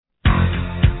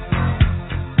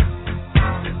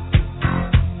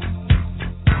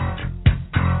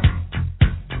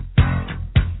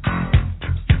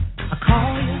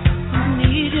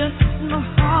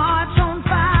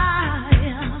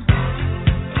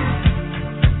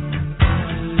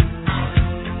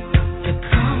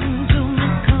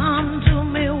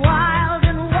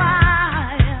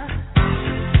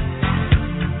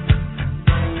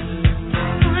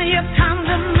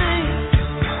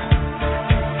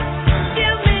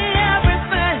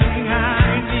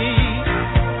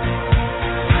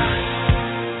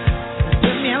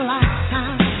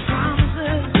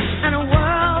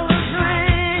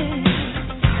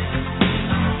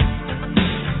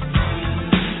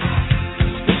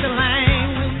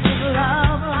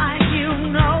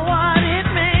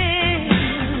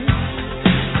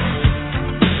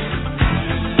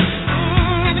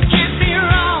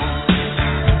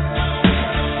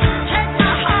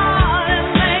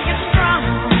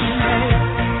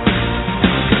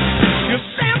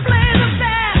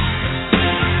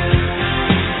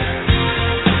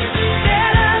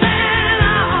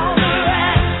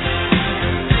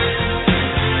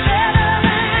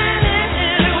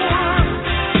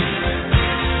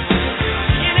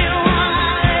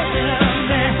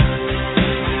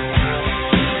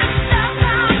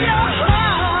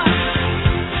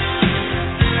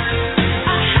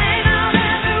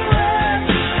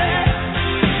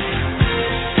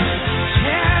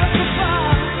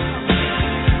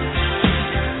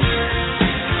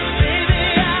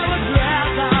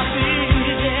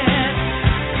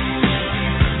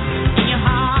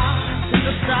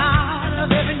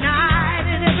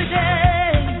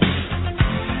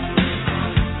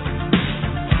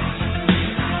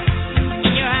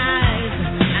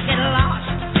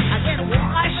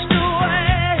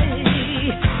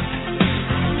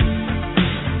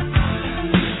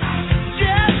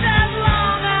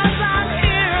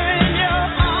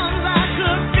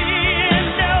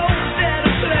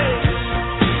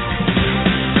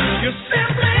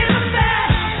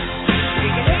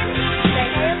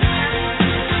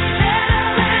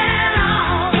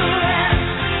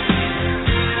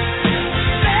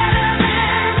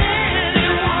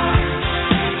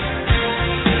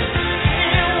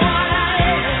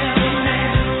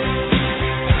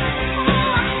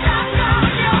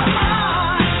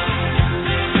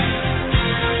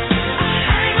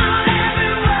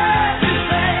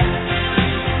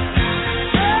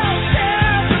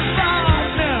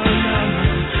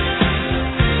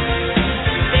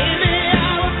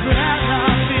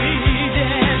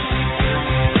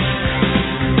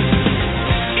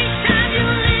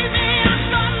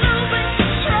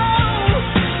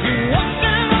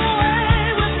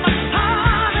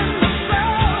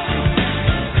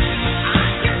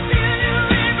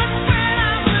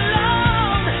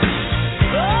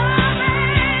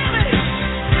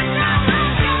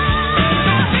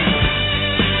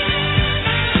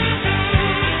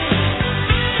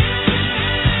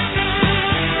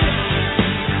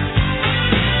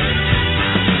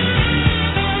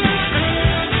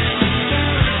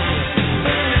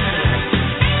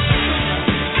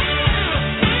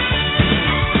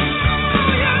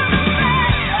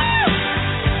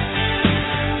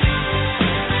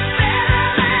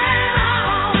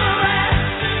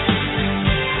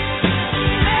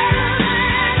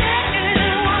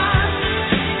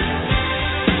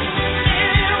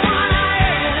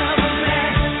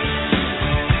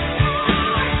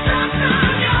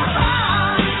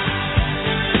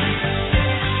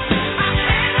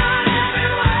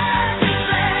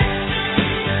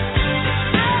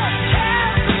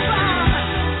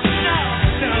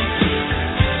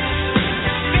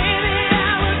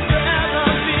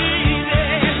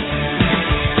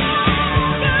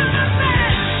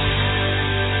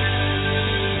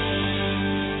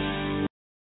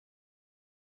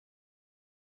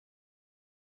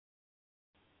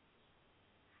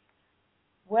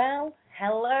Well,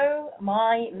 hello,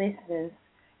 my listeners.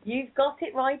 You've got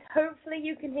it right. Hopefully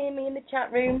you can hear me in the chat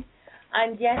room.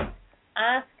 And yes,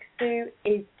 Ask Sue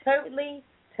is totally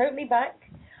back.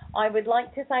 I would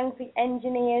like to thank the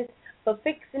engineers for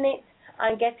fixing it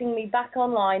and getting me back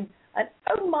online. And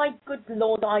oh my good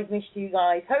Lord, I've missed you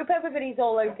guys. Hope everybody's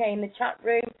all okay in the chat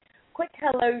room. Quick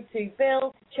hello to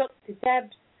Bill, to Chuck, to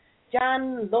Debs,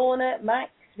 Jan, Lorna,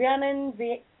 Max, Rhiannon,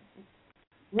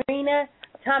 Rena,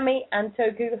 Tammy and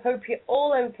Toku. Hope you're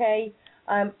all okay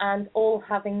and all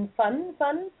having fun.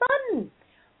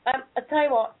 I tell you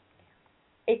what,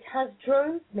 it has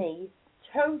drove me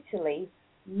totally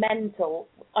mental.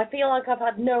 I feel like I've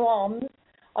had no arms.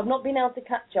 I've not been able to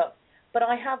catch up. But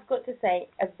I have got to say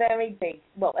a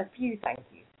few thank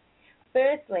yous.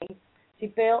 Firstly, to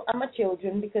Bill and my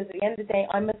children, because at the end of the day,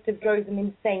 I must have drove them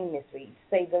insane this week, to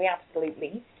say the absolute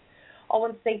least. I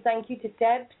want to say thank you to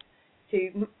Debs,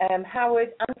 to Howard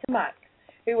and to Max,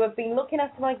 who have been looking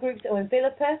after my groups, and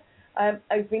Philippa,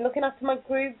 who've been looking after my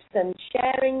groups and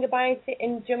sharing about it,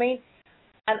 and do you know what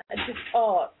I mean?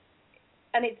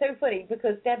 And it's so funny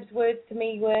because Deb's words to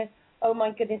me were, oh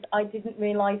my goodness, I didn't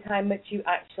realise how much you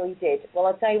actually did. Well,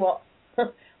 I'll tell you what,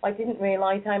 I didn't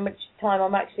realise how much time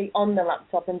I'm actually on the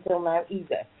laptop until now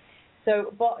either.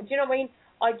 So, but do you know what I mean?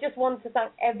 I just want to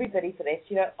thank everybody for this.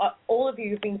 You know, all of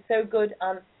you have been so good,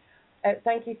 and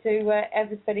thank you to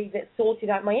everybody that sorted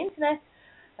out my internet,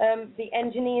 the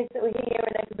engineers that were here,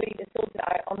 and everybody that sorted it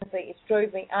out. Honestly, it's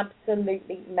drove me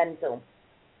absolutely mental.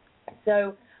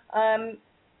 So,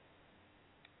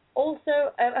 also,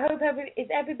 I hope is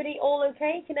everybody all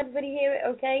okay? Can everybody hear it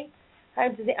okay? How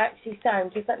does it actually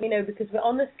sound? Just let me know, because we're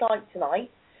on the Skype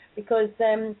tonight, because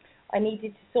I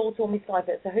needed to sort all my Skype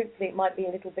out, so hopefully it might be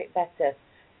a little bit better.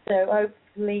 So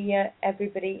hopefully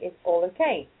everybody is all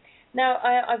okay. Now,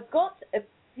 I've got a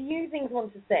few things I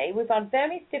want to say. We've had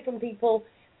various different people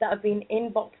that have been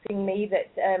inboxing me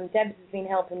that Debs has been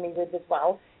helping me with as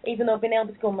well, even though I've been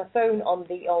able to go on my phone on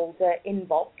the old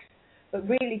inbox, but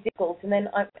really difficult. And then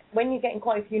when you're getting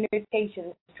quite a few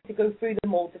notifications, to go through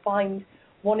them all to find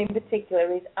one in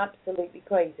particular is absolutely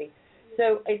crazy.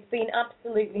 So it's been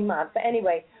absolutely mad. But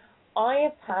anyway, I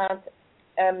have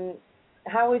had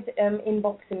Howard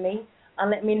inboxing me and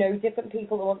let me know different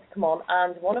people that want to come on,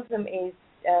 and one of them is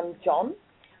John,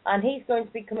 and he's going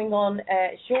to be coming on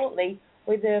shortly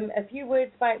with a few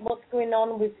words about what's going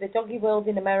on with the doggy world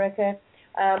in America,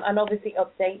 and obviously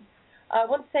updates. I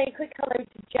want to say a quick hello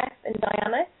to Jeff and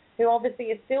Diana, who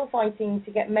obviously are still fighting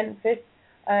to get Memphis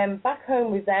back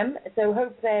home with them, so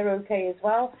hope they're okay as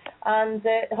well, and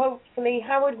hopefully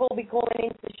Howard will be calling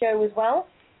into the show as well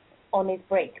on his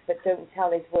break, but don't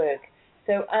tell his work.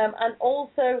 So, and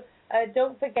also,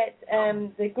 don't forget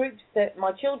the groups that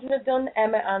my children have done,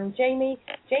 Emma and Jamie.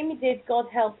 Jamie did God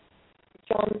Help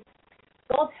John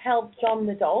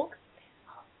the Dog,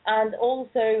 and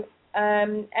also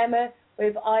Emma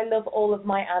with I Love All of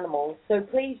My Animals. So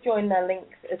please join their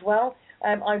links as well.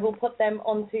 I will put them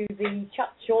onto the chat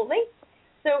shortly.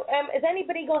 So has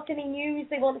anybody got any news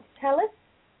they want to tell us?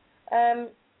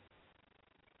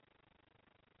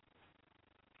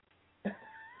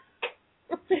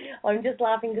 I'm just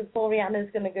laughing because poor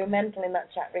Rihanna's going to go mental in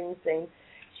that chat room soon.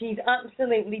 She's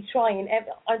absolutely trying.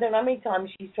 I don't know how many times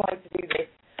she's tried to do this,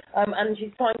 and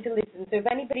she's trying to listen. So if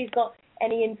anybody's got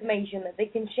any information that they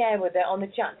can share with her on the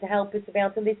chat to help us to be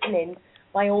able to listen in,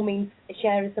 by all means,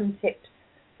 share us some tips,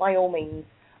 by all means.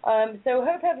 So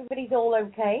hope everybody's all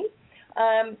okay.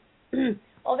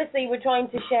 Obviously, we're trying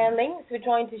to share links. We're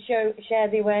trying to share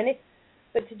the awareness.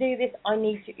 But to do this, I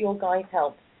need your guys'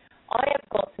 help. I have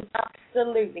got some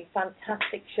absolutely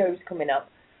fantastic shows coming up.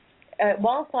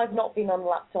 Whilst I've not been on the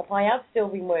laptop, I have still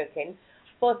been working,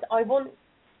 but I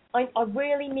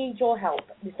really need your help.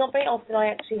 It's not very often I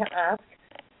actually ask.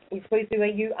 It's supposed to be where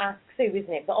you ask Sue,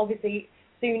 isn't it? But obviously,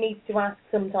 Sue needs to ask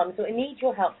sometimes, so I need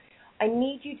your help. I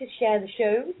need you to share the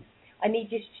shows. I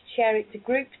need you to share it to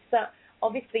groups that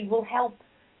obviously will help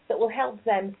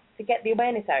them to get the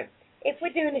awareness out. If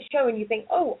we're doing a show and you think,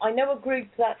 oh, I know a group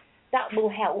that will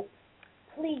help,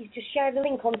 please just share the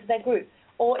link onto their group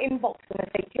or inbox them and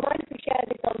say, do you mind if we share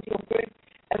this onto your group,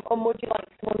 and would you like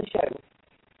to come on the show?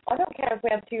 I don't care if we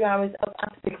have 2 hours of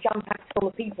absolute jam-packed full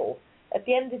of people. At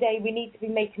the end of the day, we need to be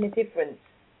making a difference.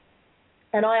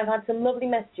 And I have had some lovely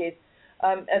messages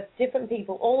of different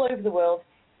people all over the world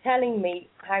telling me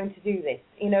how to do this,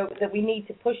 that we need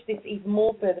to push this even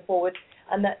more further forward,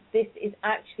 and that this is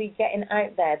actually getting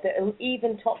out there, that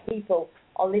even top people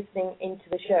are listening into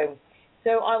the show.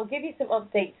 So I'll give you some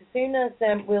updates as soon as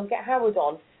we'll get Howard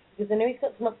on, because I know he's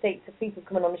got some updates of people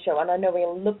coming on the show, and I know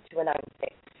he'll love to announce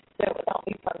it. So that'll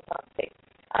be fantastic.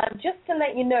 Just to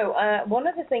let you know, one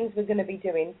of the things we're going to be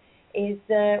doing is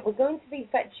we're going to be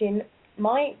fetching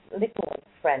my little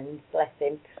friend, bless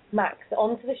him, Max,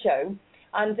 onto the show.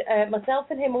 And myself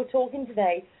and him were talking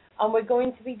today, and we're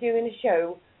going to be doing a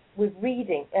show with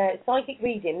reading, psychic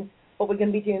readings, but we're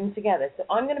going to be doing them together. So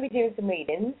I'm going to be doing some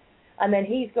readings, and then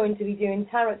he's going to be doing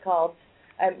tarot cards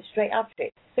straight after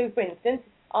it. So, for instance,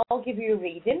 I'll give you a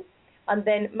reading, and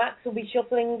then Max will be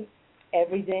shuffling.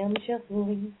 Every day I'm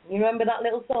shuffling. You remember that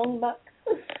little song, Max?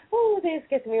 Oh, this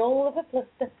gets me all of a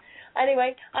fluster.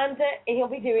 Anyway, and he'll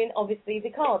be doing, obviously, the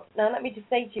cards. Now, let me just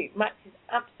say to you, Max is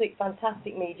absolutely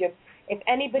fantastic medium. If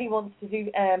anybody wants to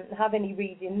do have any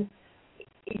readings,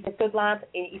 he's a good lad.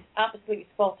 He's absolutely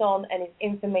spot on, and his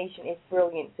information is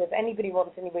brilliant. So if anybody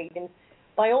wants any readings,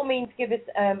 by all means, give us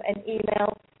an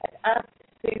email at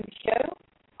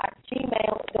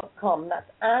asksueshow@gmail.com.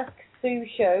 That's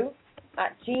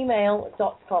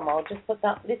asksueshow@gmail.com. I'll just put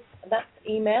that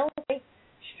email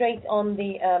straight on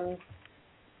the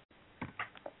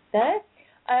there.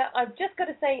 I've just got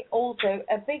to say also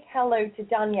a big hello to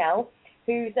Danielle,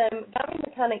 who's Gary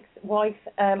Mechanic's wife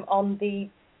on the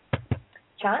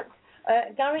chat.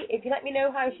 Gary, if you let me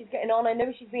know how she's getting on. I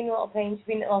know she's been in a lot of pain. She's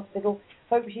been in the hospital.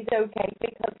 Hope she's okay.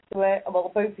 Big hugs to her. Well,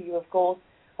 both of you, of course.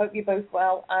 Hope you're both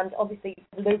well. And obviously,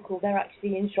 local, they're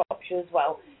actually in Shropshire as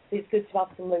well. So it's good to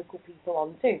have some local people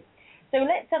on too. So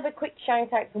let's have a quick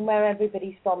shout out from where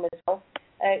everybody's from as well.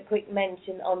 A quick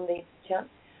mention on the chat.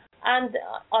 And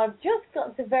I've just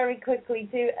got to very quickly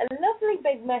do a lovely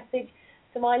big message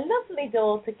to my lovely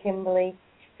daughter, Kimberly,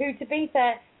 who, to be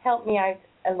fair, helped me out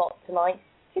a lot tonight.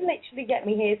 She literally get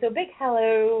me here. So a big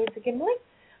hello to Kimberly,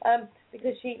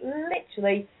 because she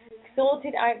literally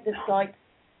sorted out the Skype.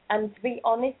 And to be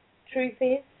honest, truth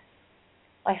is,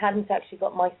 I hadn't actually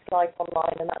got my Skype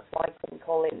online, and that's why I couldn't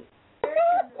call in.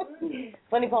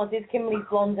 Funny part is Kimberly's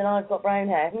blonde and I've got brown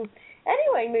hair.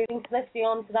 Anyway, moving swiftly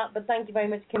on to that, but thank you very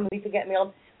much, Kimberly, for getting me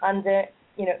on. And,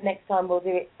 next time we'll do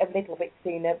it a little bit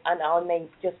sooner, and I may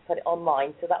just put it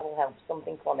online, so that will help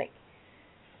something chronic.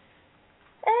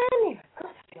 Anyway,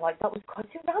 God, I feel like that was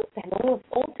quite a rant then,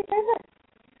 all together.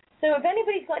 So if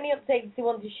anybody's got any updates they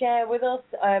want to share with us,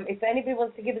 if anybody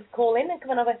wants to give us a call in and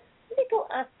come and have a little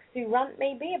Ask Sue rant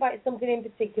maybe about something in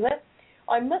particular,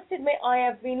 I must admit I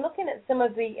have been looking at some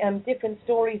of the different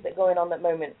stories that are going on at the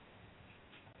moment.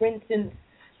 For instance,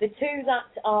 the two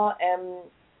that are,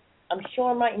 I'm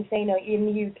sure I'm right in saying in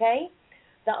the UK,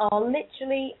 that are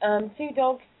literally two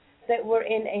dogs that were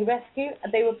in a rescue.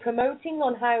 They were promoting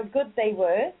on how good they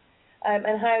were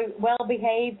and how well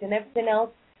behaved and everything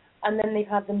else, and then they've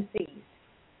had them seized.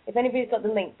 If anybody's got the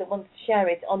link that wants to share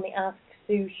it on the Ask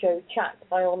Sue Show chat,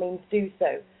 by all means do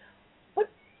so. But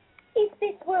is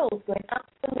this world going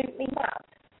absolutely mad?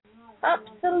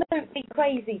 Absolutely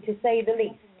crazy, to say the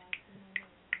least.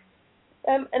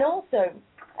 And also,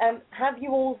 have you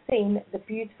all seen the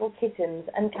beautiful kittens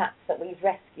and cats that we've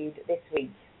rescued this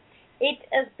week? It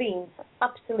has been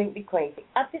absolutely crazy.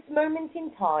 At this moment in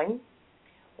time,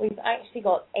 we've actually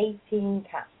got 18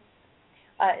 cats.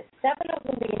 7 of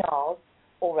them being ours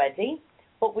already,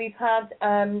 but we've had,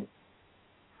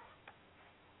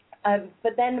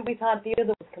 but then we've had the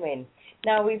other ones come in.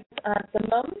 Now we've had the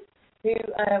mum who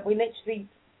we literally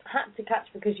had to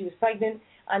catch because she was pregnant,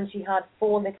 and she had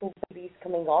 4 little babies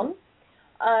coming on,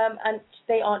 and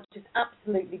they are just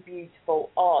absolutely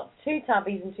beautiful. 2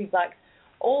 tabbies and 2 blacks.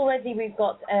 Already we've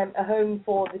got a home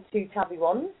for the 2 tabby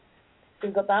ones, so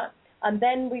we've got that, and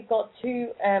then we've got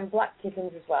 2 black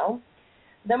kittens as well.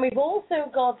 Then we've also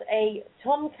got a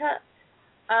tomcat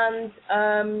and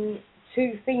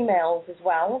 2 females as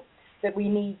well that we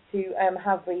need to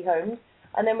have rehomed.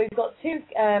 And then we've got 2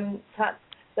 cats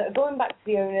that are going back to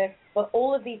the owner, but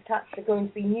all of these cats are going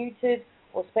to be neutered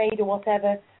or spayed or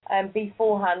whatever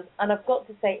beforehand. And I've got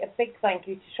to say a big thank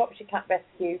you to Shropshire Cat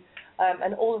Rescue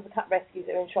and all of the cat rescues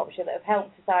that are in Shropshire that have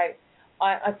helped us out.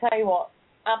 I tell you what,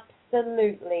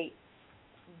 absolutely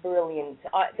brilliant.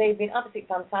 They've been absolutely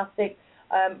fantastic.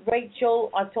 Rachel,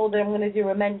 I've told her I'm going to do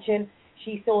a mention.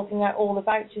 She's sorting out all the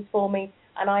vouchers for me,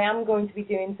 and I am going to be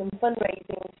doing some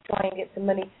fundraising to try and get some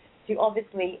money to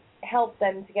obviously help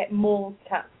them to get more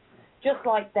cats just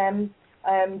like them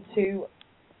to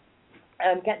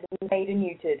get them made and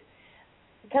neutered.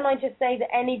 Can I just say that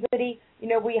anybody,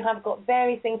 we have got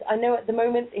various things. I know at the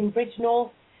moment in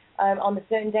Bridgnorth, on a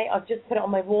certain day, I've just put it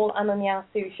on my wall and on the Ask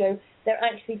Sue Show, they're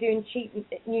actually doing cheap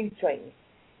neutering.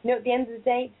 At the end of the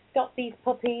day, to stop these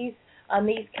puppies and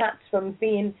these cats from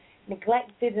being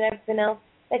neglected and everything else,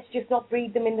 let's just not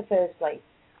breed them in the first place.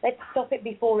 Let's stop it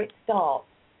before it starts.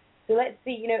 So let's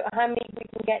see, how many we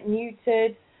can get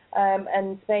neutered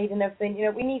and spayed and everything.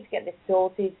 We need to get this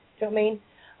sorted. Do you know what I mean?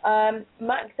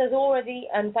 Max has already,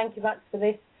 and thank you Max for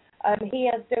this, he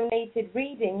has donated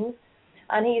readings,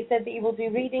 and he has said that he will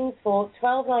do readings for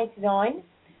 $12.99,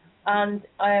 and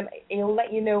he'll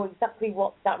let you know exactly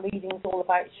what that reading's all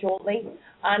about shortly.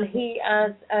 And he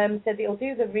has said that he'll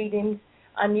do the readings,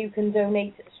 and you can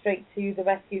donate straight to the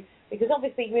rescue, because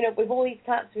obviously, you know, with all these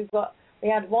cats we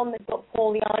had one that got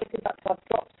poorly eyes, we've had to have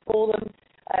drops for them,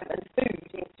 and food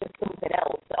is just something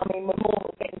else. I mean, we're more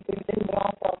getting food than we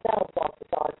are for ourselves half the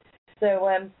time. So,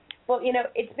 but, you know,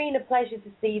 it's been a pleasure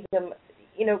to see them,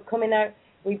 you know, coming out.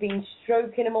 We've been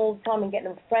stroking them all the time and getting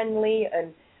them friendly,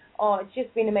 and, oh, it's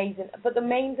just been amazing. But the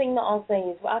main thing that I'll say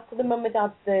is, after the mum and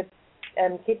dad, the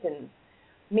kittens,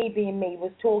 me being me,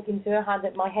 was talking to her, had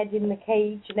my head in the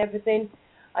cage and everything.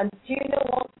 And do you know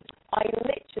what? I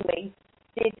literally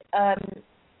did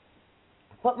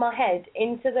put my head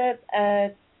into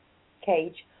the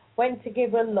cage, went to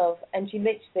give her love, and she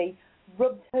literally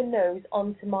rubbed her nose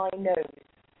onto my nose.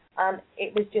 And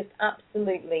it was just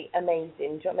absolutely amazing. Do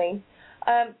you know what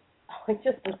I mean? I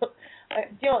just look, do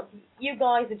you know what? You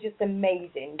guys are just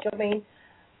amazing. Do you know what I mean?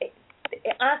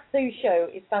 Our Sue show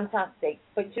is fantastic,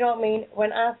 but do you know what I mean?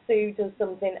 When our Sue does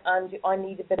something and I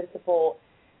need a bit of support,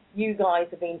 you guys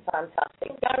have been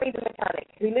fantastic. Gary the mechanic,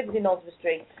 who lives in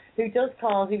Oswestry, who does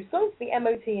cars, who's going to be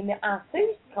MOT in the Ask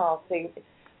Sue car soon,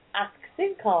 Ask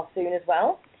Sue car soon as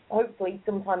well, hopefully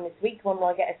sometime this week when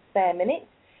I get a spare minute,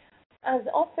 has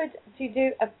offered to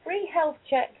do a free health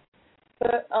check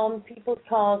on people's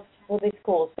cars for this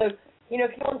cause. So, you know,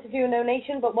 if you want to do a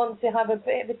donation but want to have a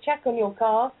bit of a check on your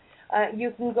car,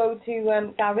 you can go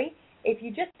to Gary. If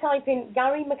you just type in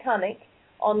Gary Mechanic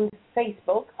on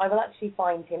Facebook, I will actually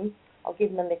find him. I'll give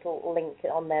him a little link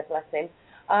on there, bless him.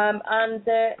 And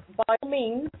by all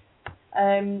means,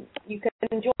 you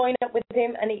can join up with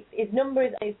him, and his number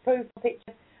is his profile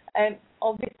picture.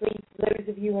 Obviously, those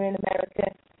of you who are in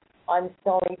America, I'm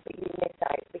sorry, but you missed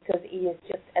out, because he is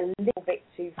just a little bit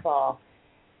too far.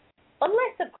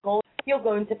 Unless, of course, you're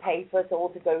going to pay for us all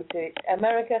to go to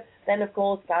America, then, of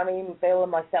course, Gary and Bill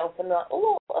and myself and that,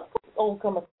 of course, all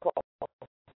come across.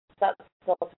 That's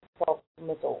not a problem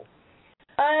at all.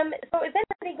 So if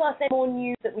anybody got any more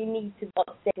news that we need to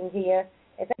update in here,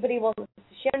 if anybody wants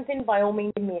to share anything, by all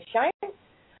means, give me a shout.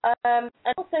 And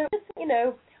also, just so you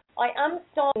know, I am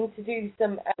starting to do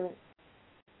some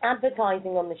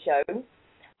advertising on the show.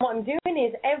 What I'm doing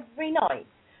is every night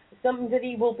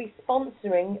somebody will be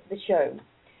sponsoring the show.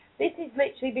 This is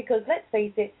literally because, let's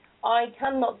face it, I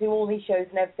cannot do all these shows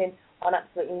and everything on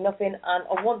absolutely nothing, and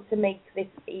I want to make this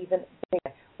even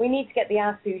bigger. We need to get the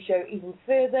Ask Sue show even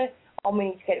further, and we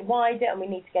need to get it wider, and we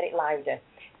need to get it louder.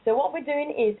 So what we're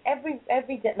doing is every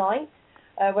night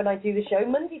when I do the show,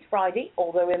 Monday to Friday,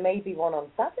 although there may be one on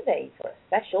Saturday for a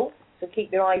special, so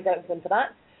keep your eyes open for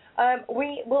that,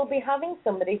 we will be having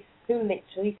somebody who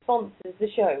literally sponsors the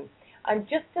show. And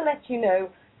just to let you know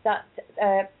that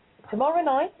tomorrow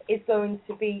night is going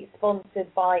to be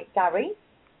sponsored by Gary,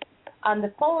 and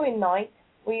the following night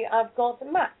we have got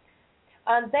Max.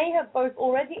 And they have both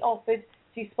already offered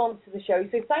to sponsor the show.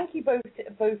 So thank you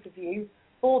both of you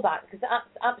for that, because that's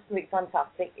absolutely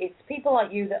fantastic. It's people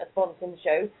like you that are sponsoring the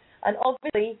show. And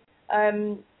obviously,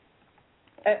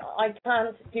 I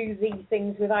can't do these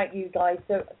things without you guys.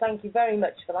 So thank you very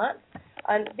much for that.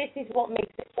 And this is what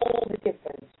makes it all the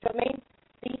difference. Do you know what I mean?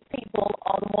 These people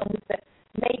are the ones that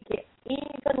make it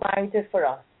even louder for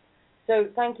us. So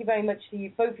thank you very much to you,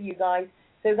 both of you guys.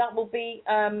 So that will be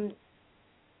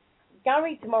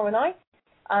Gary tomorrow night,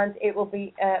 and it will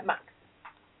be Max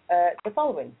the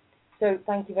following. So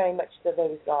thank you very much to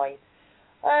those guys.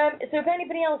 So if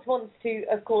anybody else wants to,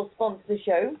 of course, sponsor the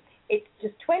show, it's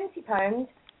just £20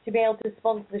 to be able to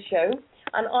sponsor the show.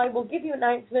 And I will give you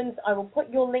announcements. I will put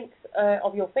your links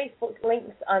of your Facebook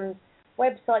links and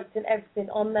websites and everything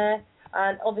on there.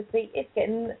 And obviously, it's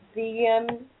getting the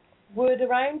word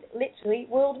around literally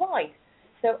worldwide.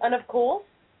 So, and of course,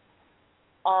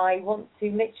 I want to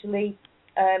literally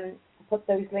put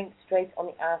those links straight on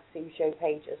the Ask Sue Show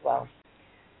page as well.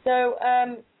 So,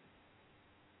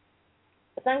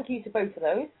 thank you to both of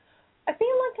those. I feel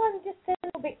like I'm just a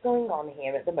little bit going on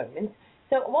here at the moment.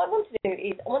 So what I want to do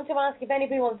is I want to ask if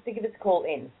anybody wants to give us a call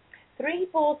in.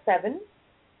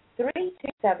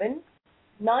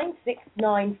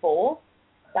 347-327-9694.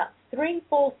 That's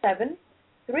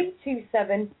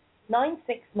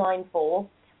 347-327-9694.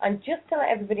 And just to let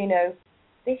everybody know,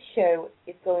 this show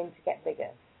is going to get bigger.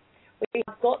 We've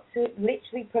got to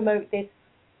literally promote this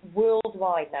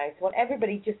worldwide now. So I want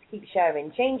everybody just to keep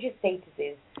sharing. Change your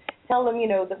statuses. Tell them, you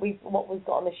know, that what we've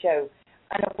got on the show.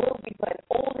 And I will be putting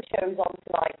all the shows on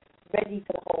tonight, ready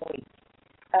for the whole week.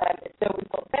 So we've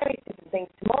got various different things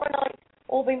tomorrow night,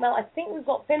 all being well. I think we've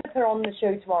got Philippa on the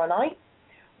show tomorrow night.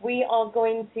 We are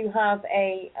going to have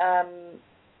a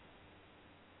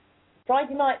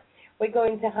Friday night. We're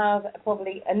going to have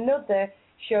probably another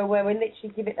show where we're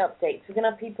literally giving updates. We're going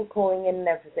to have people calling in and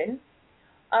everything.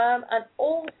 And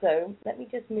also, let me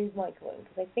just move my phone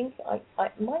because I think I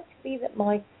might be that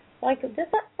my Michael, does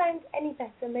that sound any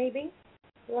better maybe?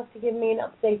 You'll have to give me an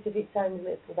update if it sounds a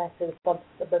little better.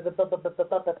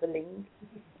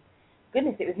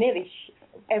 Goodness, it was nearly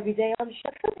every day I'm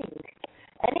shuffling.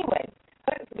 Anyway,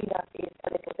 hopefully that is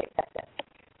a little bit better.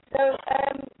 So,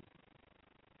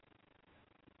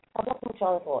 I've lost my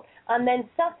train of thought. And then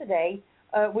Saturday,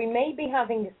 we may be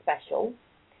having a special.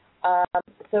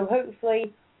 So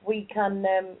hopefully we can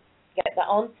get that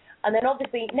on. And then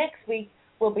obviously next week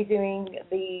we'll be doing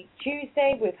the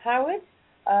Tuesday with Howard.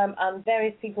 And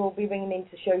various people will be ringing in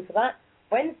to show for that.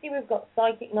 Wednesday we've got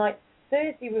Psychic Night.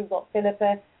 Thursday we've got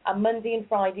Philippa. And Monday and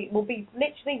Friday will be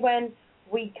literally when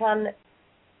we can,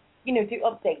 do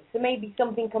updates. So maybe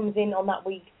something comes in on that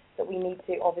week that we need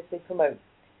to obviously promote.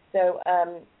 So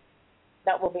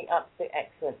that will be absolutely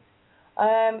excellent.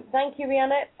 Thank you,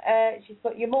 Rihanna. She's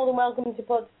put, you're more than welcome to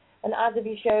put an ad of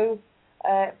your show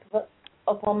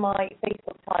up on my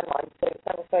Facebook timeline. So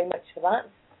thanks very much for that.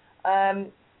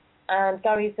 And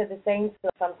Gary said the same, so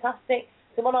that's fantastic.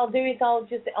 So what I'll do is I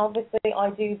do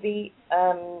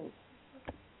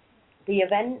the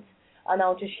event, and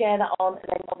I'll just share that on, and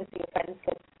then obviously your friends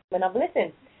can come and have a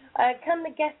listen. Can the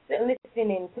guests that are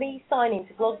listening in please sign in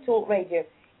to Blog Talk Radio?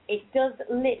 It does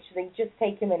literally just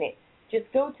take a minute.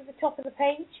 Just go to the top of the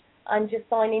page and just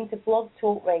sign in to Blog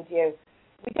Talk Radio.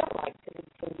 We don't like to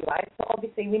leave you out, but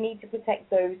obviously we need to protect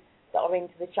those that are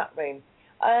into the chat room.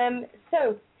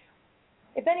 So,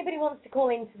 if anybody wants to call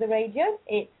into the radio,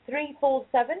 it's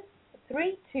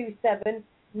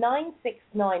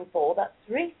 347-327-9694. That's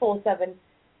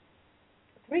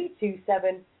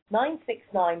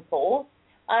 347-327-9694.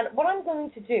 And what I'm going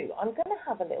to do, I'm going to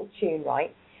have a little tune,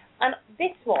 right? And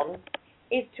this one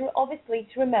is to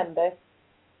remember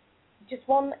just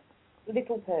one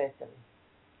little person.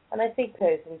 And I say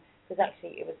person because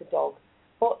actually it was a dog.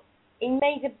 But he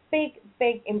made a big,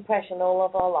 big impression on all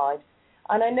of our lives.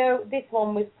 And I know this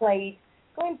one was played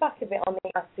going back a bit on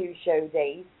the Asu show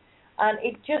days. And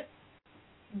it just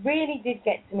really did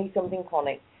get to me something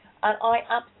chronic. And I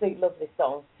absolutely love this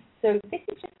song. So this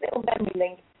is just a little memory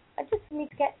link. I just need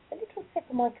to get a little sip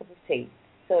of my cup of tea.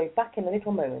 So back in a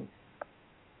little moment.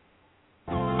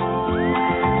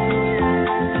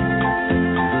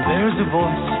 There's a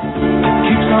voice that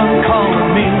keeps on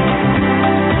calling me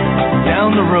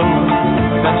down the road.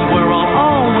 That's where I'll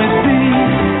always be.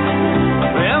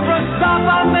 Every stop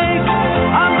I make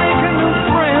a new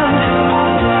friend.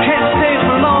 Can't stay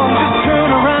for long, just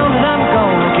turn around and I'm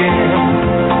gone again.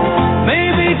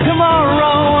 Maybe tomorrow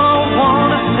I'll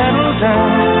wanna settle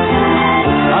down.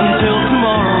 Until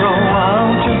tomorrow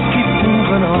I'll just keep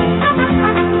moving on.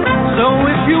 So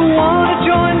if you wanna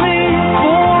join me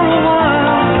for a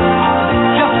while,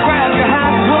 just grab your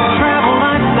hat, we'll travel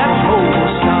like that's old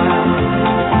style.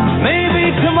 Maybe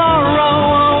tomorrow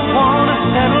I'll wanna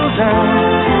settle down.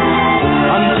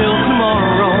 Until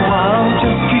tomorrow I'll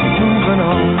just keep moving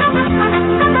on.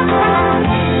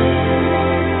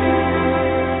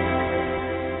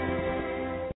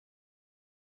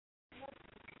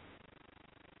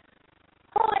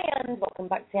 Hi and welcome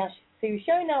back to the Ash Sue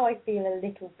Show. Now I feel a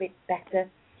little bit better.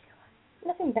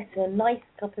 Nothing better than a nice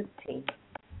cup of tea.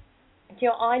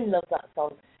 I love that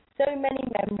song. So many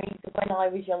memories of when I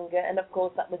was younger, and of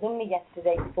course that was only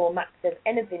yesterday before Max says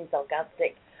anything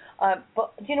sarcastic.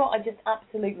 But do you know what? I just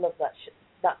absolutely love that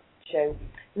show,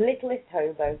 Littlest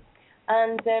Hobo.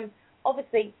 And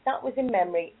obviously that was in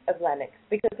memory of Lennox,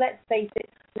 because let's face it,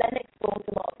 Lennox brought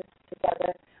a lot of us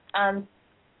together, and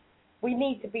we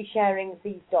need to be sharing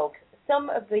these dogs. Some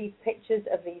of these pictures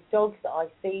of these dogs that I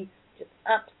see just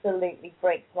absolutely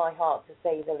breaks my heart, to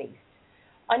say the least.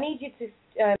 I need you to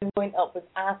join up with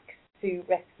Ask to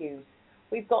Rescues.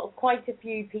 We've got quite a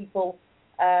few people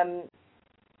that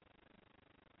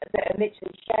are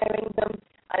literally sharing them,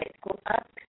 and it's called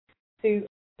Ask to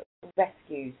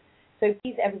Rescues. So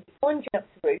please, everybody, join up to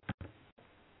the group.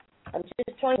 I'm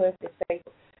just trying to work this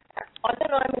Facebook. I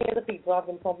don't know how many other people are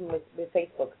having problems with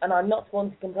Facebook, and I'm not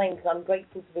one to complain because I'm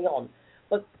grateful to be on.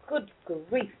 But good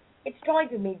grief, it's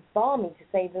driving me balmy, to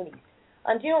say the least.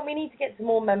 And do you know what? We need to get some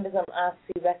more members on Ask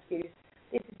to Rescues.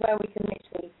 This is where we can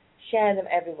literally share them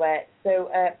everywhere. So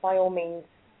by all means,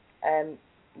 you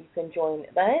can join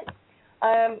there.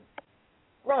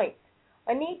 Right,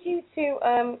 I need you to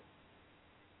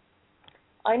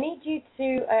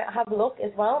have a look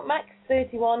as well.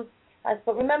 Max31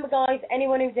 But remember, guys,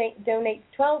 anyone who donates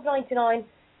 $12.99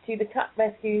 to the cat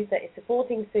rescue that is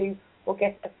supporting Sue will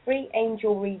get a free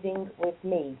angel reading with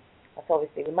me. That's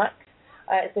obviously the max.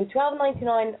 So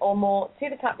 $12.99 or more to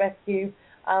the cat rescue,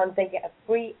 and they get a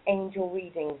free angel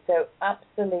reading. So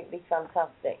absolutely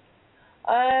fantastic.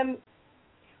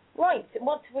 Right,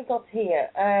 what have we got here?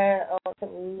 Let's have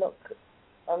a look.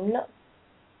 I'll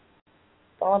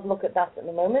have a look at that at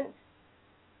the moment.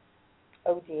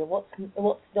 Oh dear, what's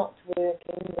not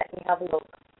working? Let me have a look.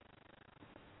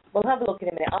 We'll have a look in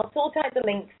a minute. I'll sort out the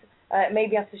links.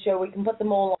 Maybe after the show we can put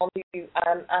them all onto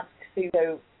Ask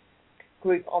Pseudo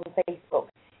group on Facebook.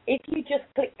 If you just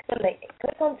click the link,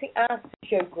 click on the Ask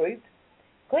Show group,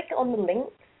 click on the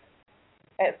links,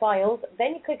 files,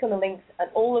 then you click on the links, and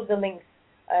all of the links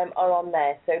are on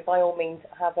there. So by all means,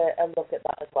 have a look at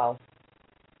that as well.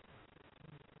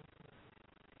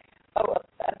 Oh,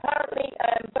 apparently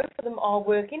both of them are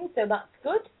working, so that's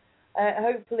good.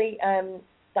 Hopefully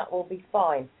that will be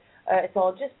fine. So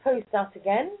I'll just post that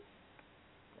again.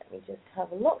 Let me just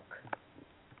have a look.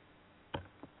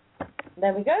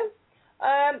 There we go.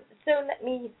 So let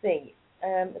me see.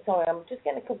 Sorry, I'm just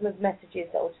getting a couple of messages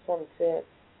that I just want to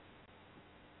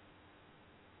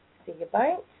see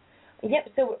about. Yep,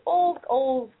 so we're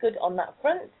all good on that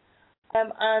front.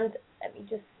 And let me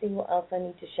just see what else I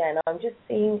need to share. Now, I'm just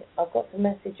seeing, I've got the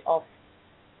message off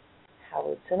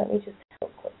Howard, so let me just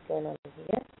look what's going on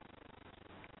here.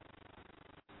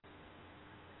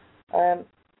 Oh,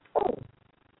 hold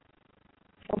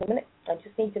on a minute. I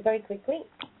just need to very quickly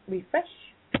refresh.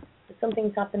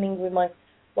 Something's happening with my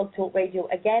Blog Talk Radio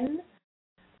again.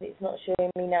 It's not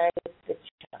showing me now the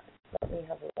chat. Let me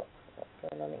have a look what's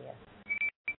going on here.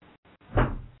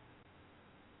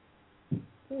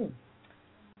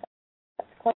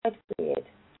 That's quite weird.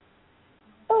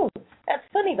 Oh, that's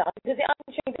funny that, because it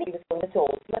hasn't showing the videos on at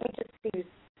all. So let me just see who's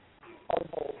on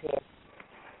hold here.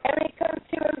 Erica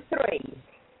 203.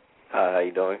 Hi, how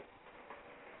you doing?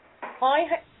 Hi,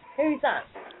 who's that?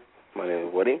 My name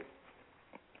is Woody.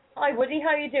 Hi, Woody. How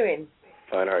are you doing?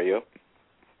 Fine, how are you?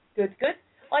 Good, good.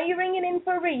 Are you ringing in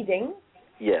for a reading?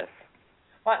 Yes.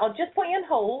 Right, I'll just put you on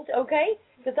hold, okay?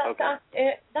 Because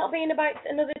that'll be in about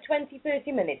another 20,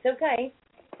 30 minutes, okay?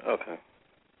 Okay.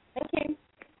 Thank you.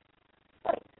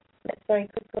 Right, let's very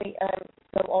quickly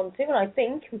go on to, and I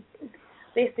think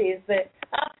this is the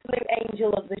absolute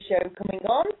angel of the show coming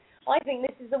on. I think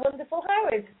this is the wonderful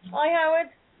Howard. Hi, Howard.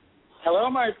 Hello,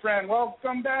 my friend.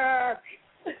 Welcome back.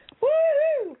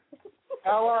 Woohoo!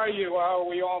 How are you? Oh,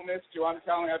 we all missed you. I'm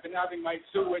telling you, I've been having my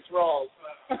sewage rolls.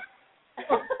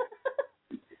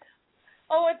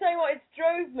 Oh, I tell you what, it's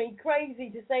drove me crazy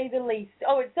to say the least.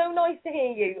 Oh, it's so nice to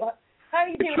hear you. How are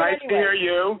you doing It's nice anyway? to hear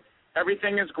you.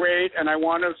 Everything is great, and I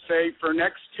want to say for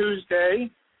next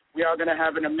Tuesday, we are going to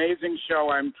have an amazing show.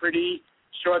 I'm pretty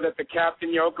sure that the Captain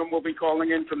Yoakum will be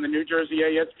calling in from the New Jersey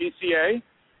ASPCA,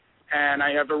 and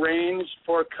I have arranged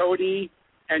for Cody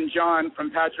and John from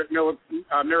Patrick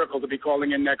Miracle to be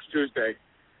calling in next Tuesday.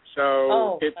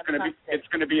 So it's going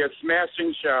to be a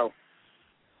smashing show.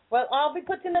 Well, I'll be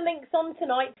putting the links on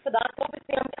tonight for that.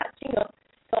 Obviously, I'm catching up,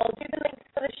 so I'll do the links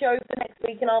for the show for next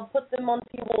week, and I'll put them onto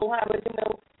your wall, Howard, and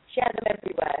we'll share them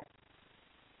everywhere.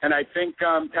 And I think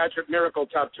Patrick Miracle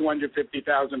topped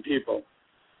 250,000 people.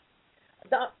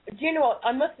 Do you know what?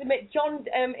 I must admit, John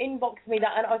inboxed me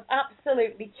that, and I was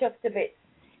absolutely chuffed a bit.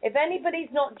 If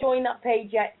anybody's not joined that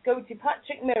page yet, go to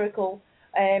Patrick Miracle,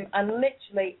 and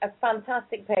literally a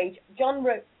fantastic page. John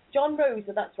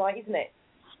Rosa, that's right, isn't it?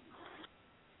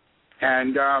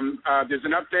 And there's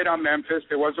an update on Memphis.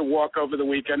 There was a walk over the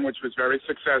weekend, which was very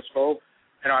successful.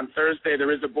 And on Thursday,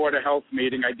 there is a Board of Health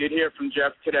meeting. I did hear from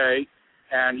Jeff today,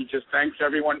 and he just thanks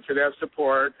everyone for their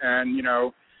support. And, you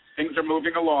know, things are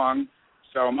moving along.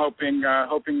 So I'm hoping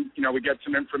we get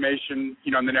some information,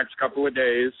 in the next couple of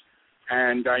days.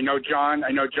 And I know John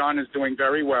is doing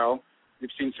very well.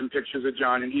 We've seen some pictures of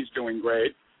John, and he's doing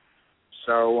great.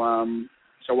 So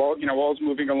all's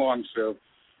moving along, Sue.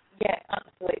 Yeah,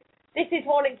 absolutely. This is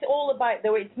what it's all about,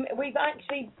 though. We've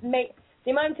actually made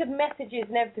the amount of messages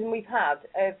and everything we've had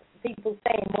of people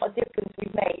saying what a difference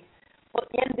we've made. But at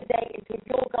the end of the day, it's with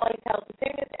your guys' help. As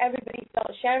soon as everybody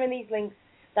starts sharing these links,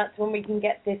 that's when we can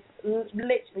get this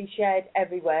literally shared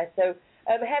everywhere. So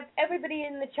have everybody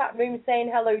in the chat room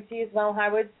saying hello to you as well,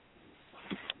 Howard.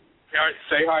 Yeah,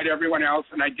 say hi to everyone else.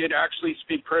 And I did actually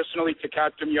speak personally to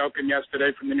Captain Yoakum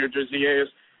yesterday from the New Jersey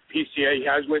ASPCA. He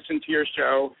has listened to your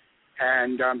show,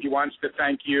 and he wants to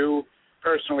thank you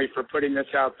personally for putting this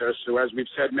out there. So as we've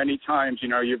said many times,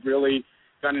 you've really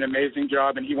done an amazing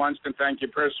job, and he wants to thank you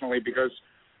personally because,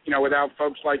 without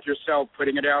folks like yourself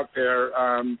putting it out there,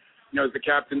 as the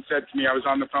captain said to me, I was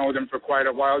on the phone with him for quite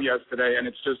a while yesterday, and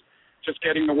it's just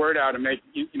getting the word out and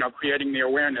creating the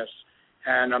awareness.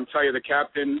 And I'm telling you, the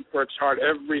captain works hard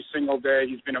every single day.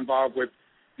 He's been involved with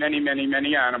many, many,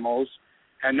 many animals.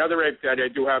 Another ape that I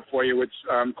do have for you, it's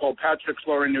called Patrick's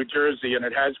Law in New Jersey, and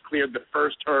it has cleared the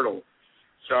first hurdle.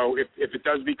 So if it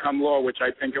does become law, which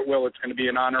I think it will, it's going to be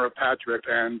in honor of Patrick,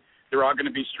 and there are going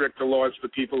to be stricter laws for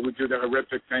people who do the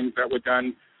horrific things that were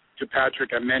done to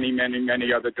Patrick and many, many,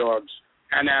 many other dogs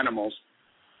and animals.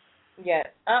 Yeah,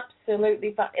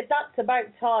 absolutely. That's about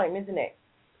time, isn't it?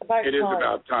 It is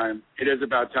about time. It is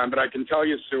about time. But I can tell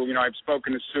you, Sue, I've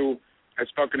spoken to Sue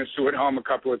at home a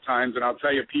couple of times, and I'll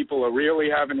tell you, people are really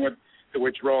having with the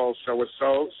withdrawals. So we're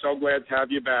so glad to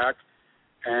have you back.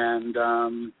 And,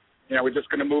 we're just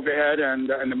going to move ahead, and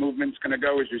the movement's going to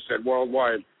go, as you said,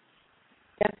 worldwide.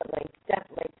 Definitely.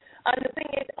 And the thing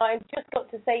is, I've just got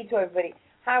to say to everybody,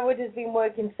 Howard has been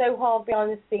working so hard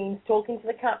behind the scenes, talking to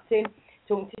the captain,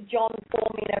 talking to John for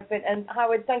me and everything. And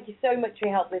Howard, thank you so much for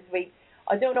your help this week.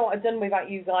 I don't know what I've done without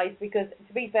you guys, because,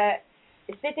 to be fair,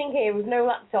 it's sitting here with no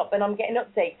laptop and I'm getting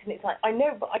updates, and it's like, I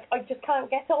know, but I just can't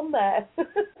get on there.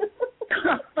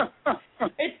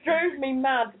 It drove me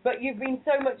mad, but you've been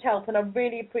so much help, and I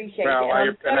really appreciate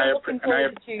it.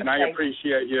 And I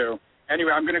appreciate you.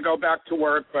 Anyway, I'm going to go back to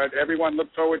work, but everyone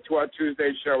look forward to our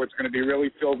Tuesday show. It's going to be really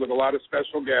filled with a lot of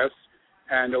special guests,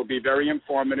 and it'll be very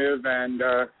informative. And,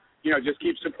 just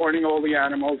keep supporting all the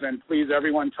animals. And please,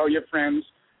 everyone, tell your friends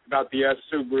about the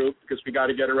Sue group, because we got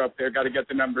to get her up there, got to get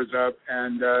the numbers up.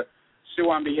 And, Sue,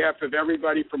 on behalf of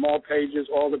everybody from all pages,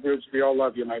 all the groups, we all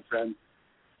love you, my friend.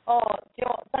 Oh,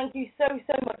 John, thank you so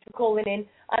much for calling in.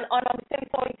 And I'm so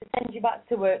sorry to send you back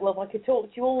to work, love. I could talk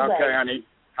to you all day. Okay, honey.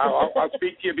 I'll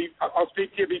speak to you. I'll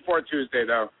speak to you before Tuesday,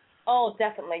 though. Oh,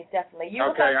 definitely. You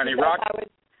okay, honey.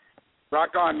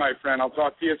 Rock on, my friend. I'll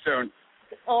talk to you soon.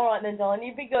 All right, then, darling.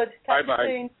 You be good. Catch Bye-bye. you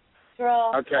soon.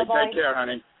 Ta-ra. Okay, Bye-bye. Take care,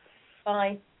 honey.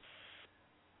 Bye.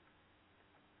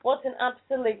 What an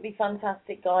absolutely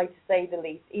fantastic guy, to say the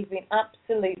least. He's been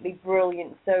absolutely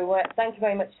brilliant. So thank you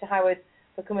very much to Howard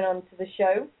for coming on to the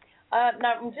show.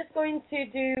 Now, I'm just going to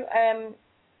do...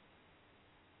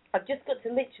 I've just got to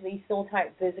literally sort out,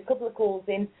 there's a couple of calls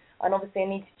in, and obviously I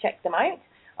need to check them out.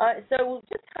 So we'll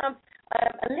just have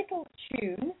a little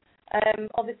tune,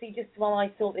 obviously just while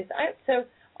I sort this out. So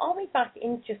I'll be back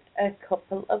in just a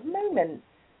couple of moments.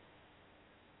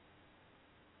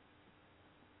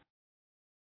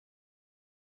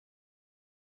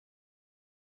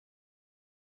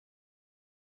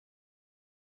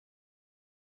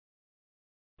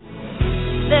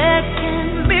 There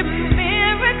can be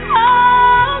miracles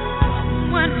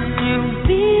when you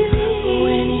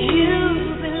believe.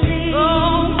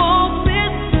 Oh, hope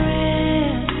is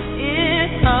strength.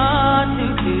 It's hard to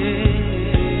get.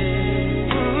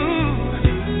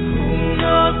 Who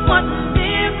knows what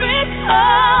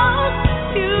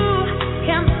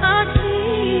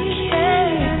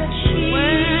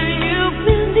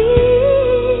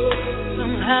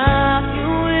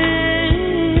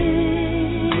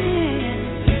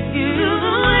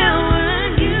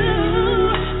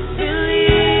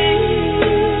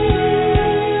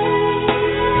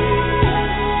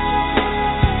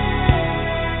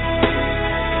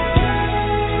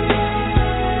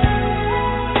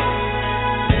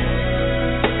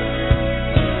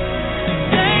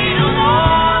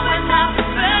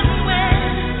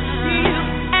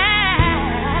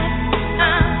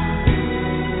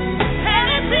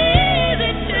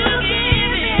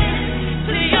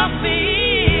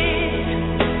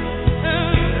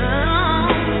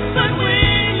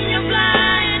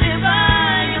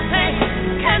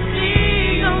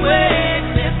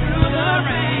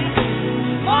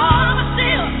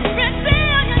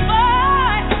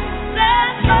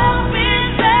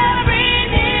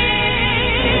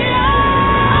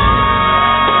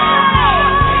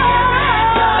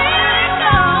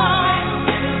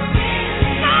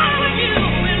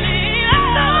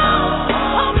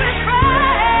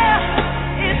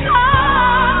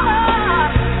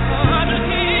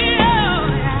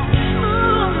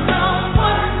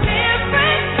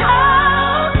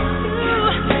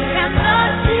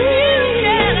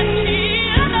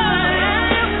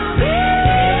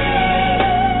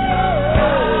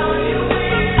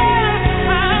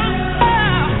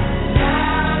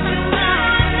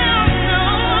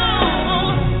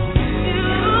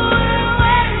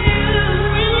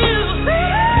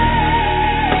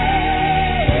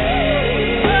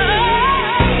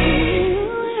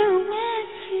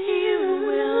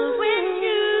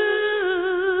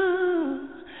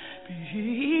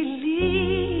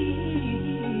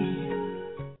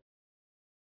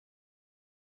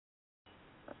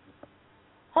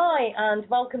Hi, and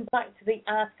welcome back to the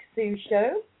Ask Sue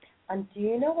show. And do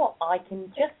you know what? I can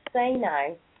just say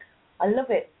now, I love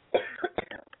it.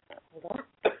 Hold on.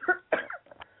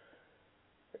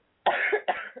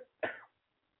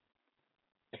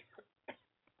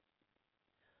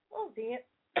 Oh dear.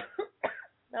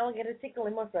 Now I get a tickle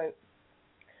in my throat.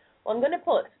 Well, I'm going to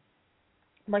put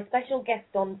my special guest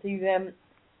onto the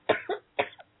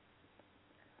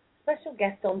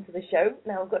show.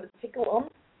 Now I've got a tickle on,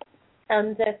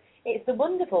 and it's the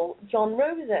wonderful John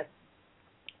Rosa.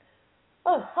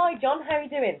 Oh, hi John, how are you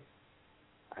doing?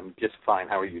 I'm just fine.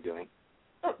 How are you doing?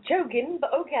 Oh, choking, but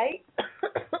okay.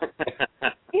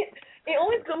 it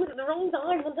always comes at the wrong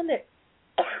time, doesn't it?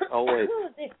 Always. Oh,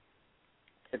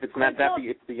 if it's not that,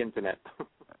 it's the internet.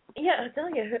 Yeah, I tell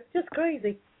you, it's just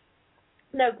crazy.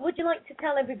 Now, would you like to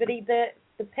tell everybody the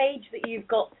page that you've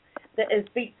got that has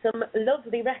beat some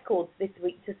lovely records this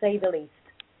week, to say the least?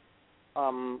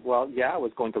 Well, yeah, I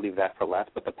was going to leave that for last,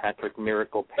 but the Patrick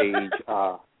Miracle page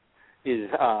is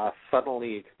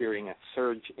suddenly experiencing a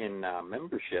surge in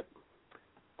membership.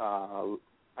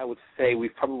 I would say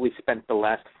we've probably spent the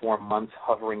last 4 months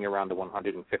hovering around the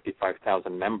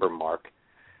 155,000 member mark,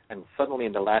 and suddenly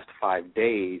in the last 5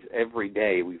 days, every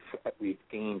day we've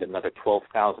gained another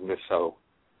 12,000 or so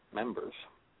members,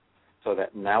 so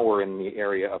that now we're in the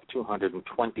area of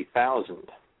 220,000,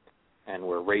 and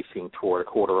we're racing toward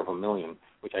 250,000,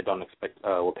 which I don't expect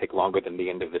will take longer than the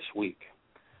end of this week.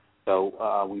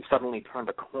 So we've suddenly turned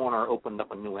a corner, opened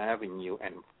up a new avenue,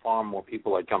 and far more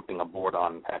people are jumping aboard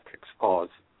on Patrick's cause,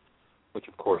 which,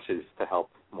 of course, is to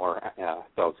help more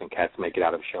dogs and cats make it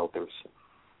out of shelters.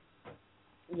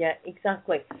 Yeah,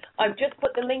 exactly. I've just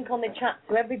put the link on the chat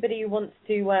so everybody who wants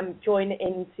to join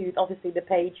into, obviously, the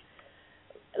page.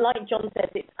 Like John said,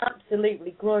 it's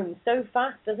absolutely grown so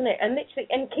fast, doesn't it? And literally,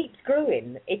 and keeps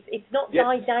growing. It's not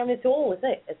died down at all, is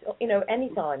it? It's, any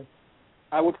time.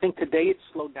 I would think today it's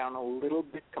slowed down a little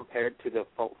bit compared to the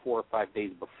 4 or 5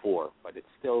 days before, but it's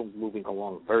still moving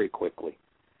along very quickly.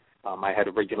 I had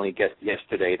originally guessed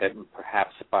yesterday that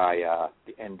perhaps by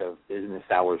the end of business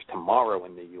hours tomorrow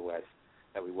in the U.S.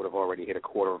 that we would have already hit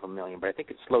 250,000, but I think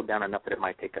it's slowed down enough that it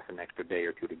might take us an extra day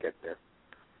or two to get there.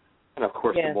 And, of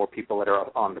course, the more people that are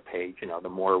on the page, the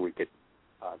more we get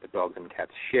the dogs and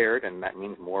cats shared, and that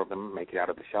means more of them make it out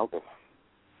of the shelter.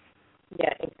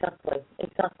 Yeah, exactly.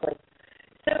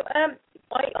 So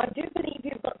I do believe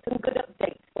you've got some good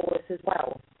updates for us as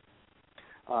well.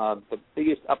 The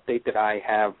biggest update that I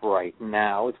have right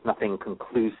now, it's nothing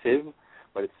conclusive,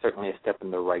 but it's certainly a step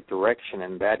in the right direction,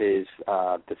 and that is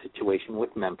the situation with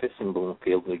Memphis in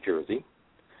Bloomfield, New Jersey,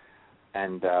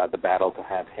 and the battle to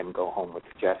have him go home with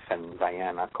Jeff and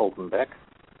Diana Koltenbeck.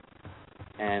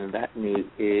 And that news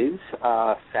is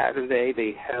Saturday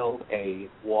they held a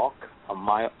walk,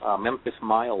 a Memphis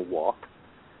Mile walk,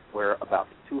 where about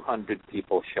 200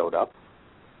 people showed up,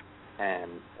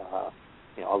 and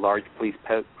a large police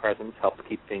presence helped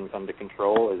keep things under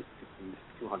control as these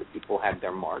 200 people had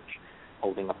their march,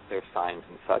 holding up their signs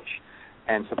and such.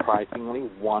 And surprisingly,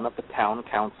 one of the town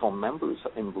council members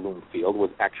in Bloomfield was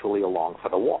actually along for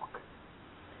the walk.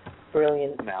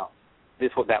 Brilliant. Now,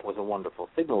 that was a wonderful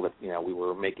signal that we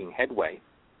were making headway,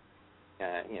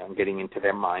 getting into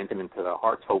their minds and into their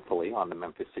hearts, hopefully, on the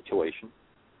Memphis situation.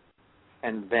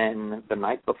 And then the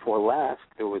night before last,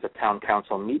 there was a town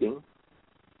council meeting.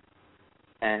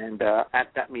 And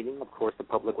at that meeting, of course, the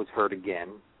public was heard again,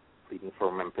 pleading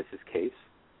for Memphis's case.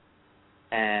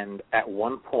 And at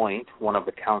one point, one of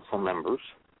the council members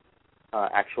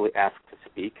actually asked to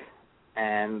speak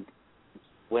and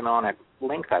went on at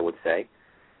length, I would say,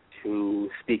 to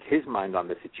speak his mind on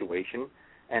the situation.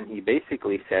 And he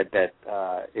basically said that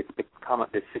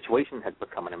this situation has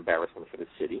become an embarrassment for the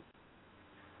city.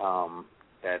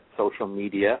 That social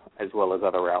media, as well as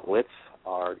other outlets,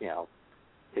 are,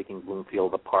 taking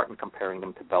Bloomfield apart and comparing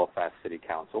them to Belfast City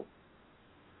Council,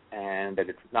 and that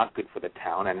it's not good for the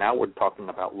town. And now we're talking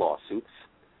about lawsuits.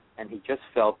 And he just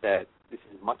felt that this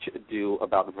is much ado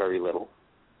about very little,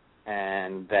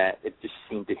 and that it just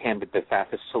seemed to him that the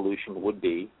fastest solution would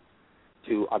be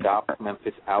to adopt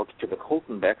Memphis out to the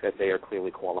Koltenbecks, as they are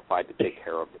clearly qualified to take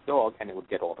care of the dog, and it would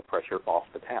get all the pressure off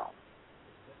the town.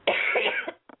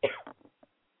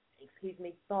 Excuse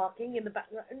me, barking in the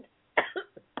background.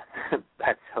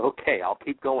 That's okay. I'll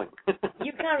keep going.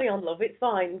 You carry on, love. It's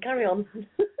fine. Carry on.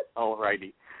 All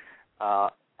righty.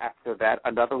 After that,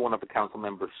 another one of the council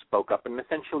members spoke up and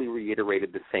essentially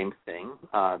reiterated the same thing.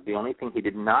 The only thing he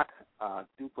did not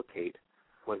duplicate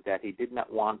was that he did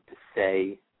not want to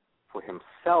say for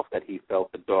himself that he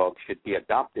felt the dog should be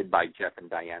adopted by Jeff and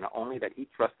Diana, only that he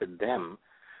trusted them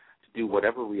to do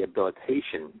whatever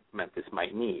rehabilitation Memphis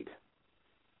might need.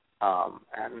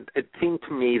 And it seemed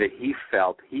to me that he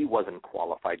felt he wasn't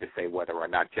qualified to say whether or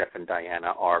not Jeff and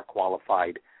Diana are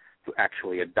qualified to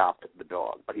actually adopt the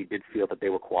dog, but he did feel that they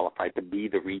were qualified to be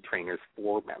the retrainers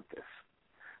for Memphis.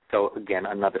 So, again,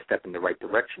 another step in the right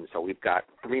direction. So we've got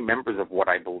 3 members of what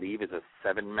I believe is a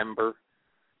 7-member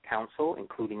council,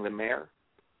 including the mayor.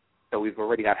 So we've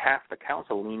already got half the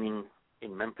council leaning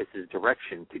in Memphis's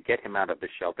direction to get him out of the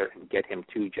shelter and get him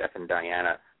to Jeff and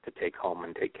Diana to take home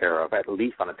and take care of, at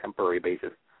least on a temporary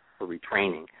basis for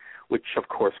retraining, which, of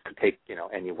course, could take,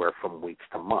 anywhere from weeks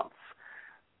to months.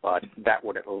 But that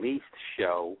would at least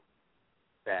show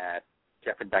that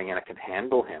Jeff and Diana can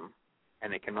handle him,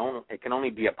 and it can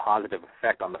only be a positive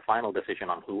effect on the final decision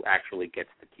on who actually gets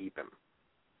to keep him.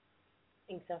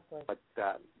 Exactly. But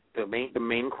the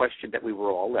main question that we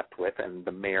were all left with, and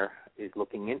the mayor is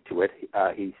looking into it,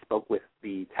 he spoke with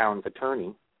the town's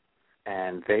attorney,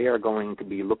 and they are going to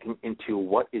be looking into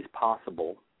what is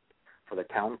possible for the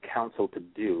town council to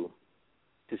do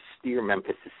to steer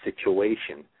Memphis'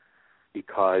 situation,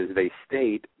 because they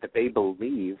state that they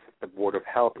believe the Board of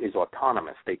Health is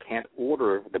autonomous. They can't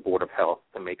order the Board of Health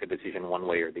to make a decision one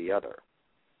way or the other.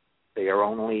 They are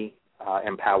only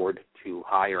empowered to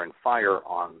hire and fire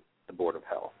on the Board of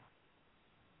Health.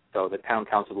 So the town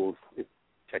council is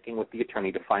checking with the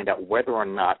attorney to find out whether or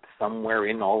not somewhere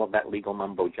in all of that legal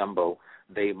mumbo-jumbo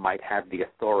they might have the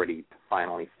authority to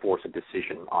finally force a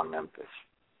decision on Memphis.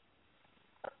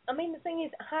 I mean, the thing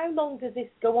is, how long does this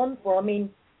go on for? I mean,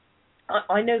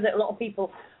 I know that a lot of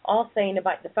people are saying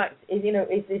about the fact is,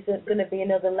 is this going to be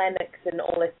another Lennox and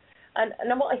all this? And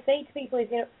what I say to people is,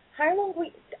 how long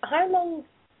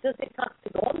does this have to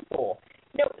go on for?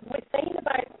 We're saying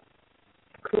about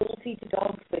cruelty to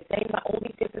dogs, we're saying about all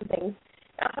these different things.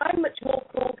 How much more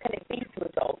cruel can it be to a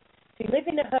dog to live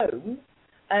in a home,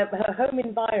 her home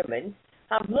environment,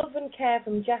 have love and care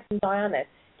from Jeff and Diana,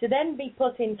 to then be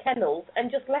put in kennels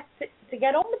and just left to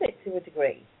get on with it to a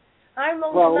degree? How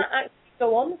long can that actually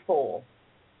go on for?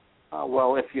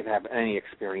 Well, if you have any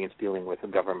experience dealing with the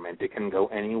government, it can go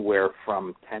anywhere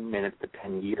from 10 minutes to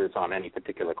 10 years on any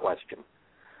particular question.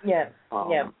 Yeah,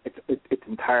 It's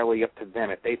entirely up to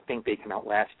them. If they think they can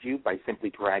outlast you by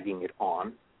simply dragging it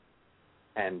on,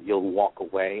 and you'll walk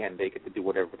away and they get to do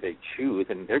whatever they choose,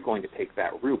 and they're going to take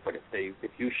that route. But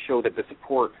if you show that the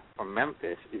support from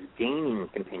Memphis is gaining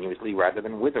continuously rather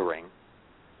than withering,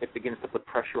 it begins to put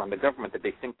pressure on the government that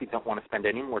they simply don't want to spend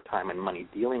any more time and money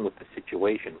dealing with the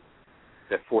situation.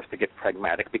 They're forced to get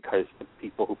pragmatic because the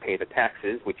people who pay the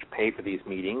taxes, which pay for these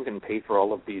meetings and pay for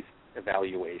all of these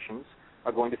evaluations,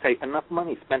 are going to say, enough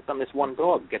money spent on this one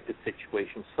dog, get this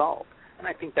situation solved. And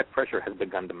I think that pressure has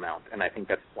begun to mount, and I think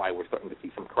that's why we're starting to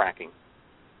see some cracking.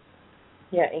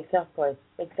 Yeah, exactly.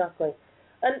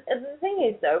 And the thing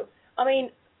is, though, I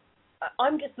mean,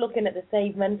 I'm just looking at the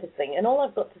Save Memphis thing, and all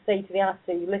I've got to say to the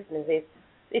ASU listeners is,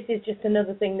 this is just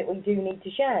another thing that we do need to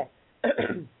share.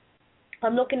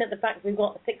 I'm looking at the fact we've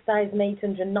got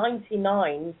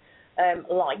 6,899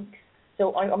 likes,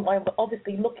 so I'm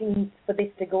obviously looking for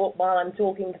this to go up while I'm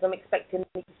talking, because I'm expecting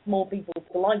more people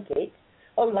to like it.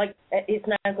 Oh, it's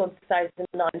now gone to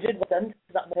 6,900. Well done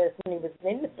to that person who was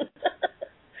in.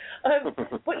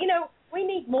 But, we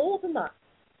need more than that.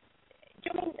 Do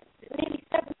you mean nearly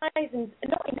 7,000?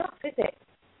 Not enough, is it?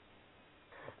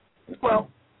 Well,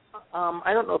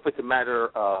 I don't know if it's a matter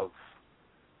of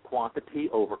quantity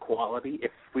over quality.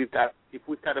 If we've got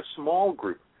a small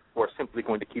group who are simply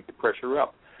going to keep the pressure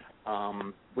up,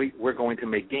 we're going to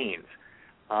make gains.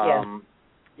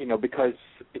 Because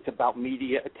it's about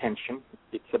media attention.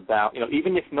 It's about,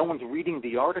 even if no one's reading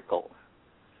the article,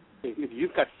 if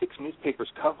you've got 6 newspapers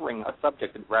covering a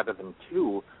subject rather than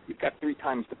 2, you've got 3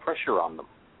 times the pressure on them.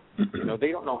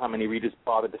 They don't know how many readers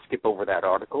bother to skip over that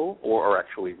article or are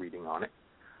actually reading on it.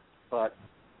 But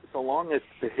so long as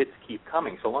the hits keep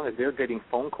coming, so long as they're getting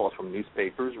phone calls from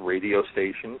newspapers, radio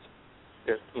stations,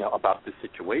 about this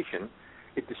situation,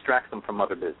 it distracts them from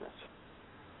other business.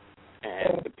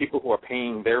 And the people who are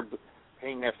paying their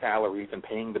salaries and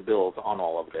paying the bills on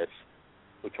all of this,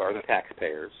 which are the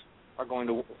taxpayers, are going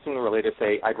to sooner or later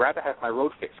say, I'd rather have my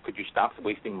road fixed. Could you stop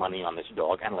wasting money on this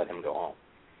dog and let him go home?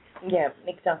 Yeah,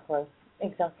 exactly.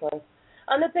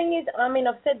 And the thing is, I mean,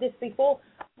 I've said this before,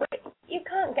 but you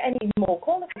can't get any more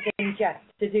qualified than Jeff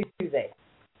to do this.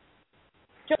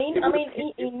 Do you know what I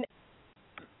mean?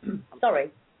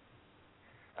 Sorry.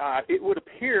 It would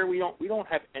appear we don't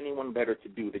have anyone better to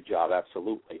do the job.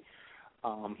 Absolutely,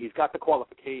 he's got the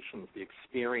qualifications, the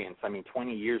experience. I mean,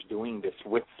 20 years doing this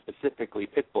with specifically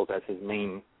pit bulls as his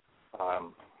main,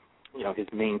 his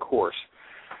main course.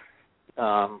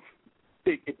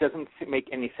 it doesn't make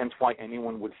any sense why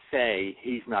anyone would say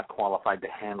he's not qualified to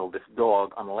handle this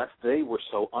dog unless they were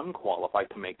so unqualified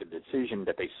to make the decision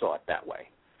that they saw it that way.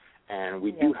 And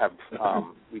we do have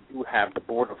the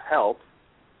Board of Health,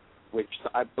 which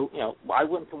I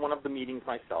went to one of the meetings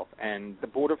myself, and the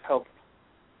Board of Health,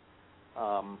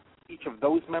 each of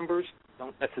those members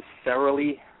don't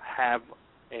necessarily have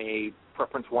a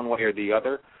preference one way or the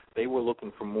other. They were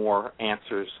looking for more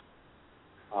answers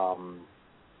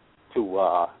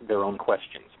to their own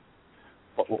questions.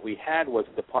 But what we had was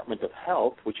the Department of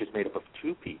Health, which is made up of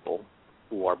two people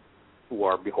who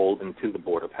are beholden to the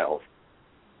Board of Health.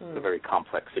 It's a very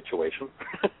complex situation.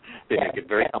 They make it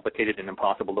very complicated and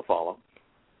impossible to follow.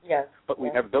 Yeah. But we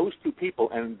have those two people,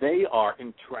 and they are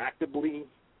intractably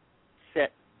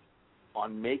set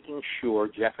on making sure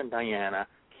Jeff and Diana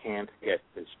can't get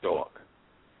this dog.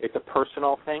 It's a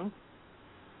personal thing,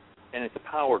 and it's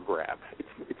a power grab.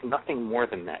 It's nothing more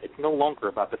than that. It's no longer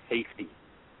about the safety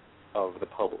of the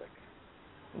public.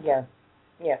 Yeah.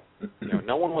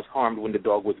 No one was harmed when the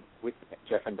dog was with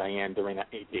Jeff and Diane during that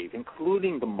 8 days,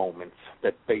 including the moments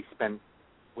that they spent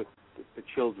with the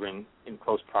children in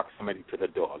close proximity to the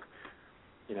dog.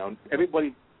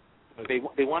 Everybody,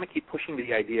 they want to keep pushing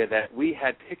the idea that we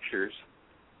had pictures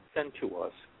sent to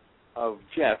us of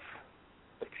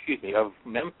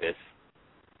Memphis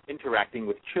interacting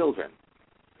with children.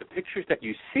 The pictures that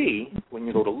you see when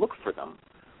you go to look for them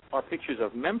are pictures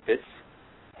of Memphis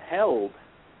held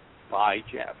by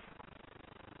Jeff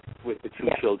with the two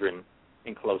children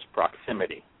in close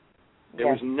proximity. There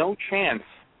was no chance,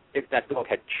 if that dog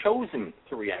had chosen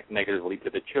to react negatively to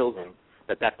the children,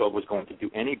 that dog was going to do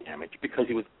any damage because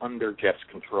he was under Jeff's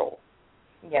control.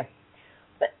 Yeah.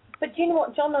 But you know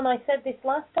what, John, and I said this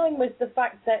last time, was the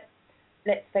fact that,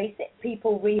 let's face it,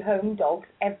 people rehome dogs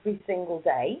every single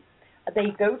day.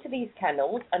 They go to these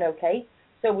kennels, and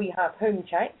so we have home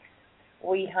checks.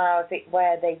 We have it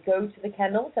where they go to the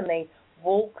kennels and they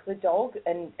walk the dog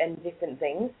and different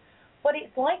things. But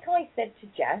it's like I said to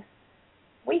Jeff,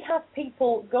 we have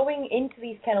people going into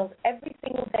these kennels every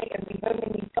single day and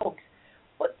rehoming these dogs,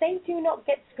 but they do not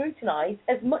get scrutinized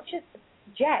as much as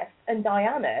Jeff and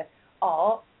Diana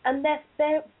are, unless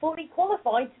they're fully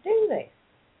qualified to do this.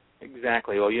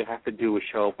 Exactly. All you have to do is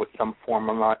show up with some form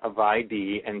of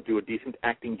ID and do a decent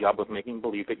acting job of making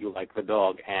believe that you like the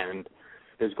dog, and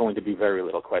there's going to be very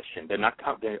little question.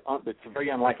 It's very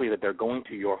unlikely that they're going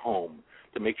to your home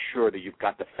to make sure that you've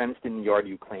got the fenced-in yard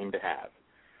you claim to have.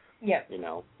 Yeah.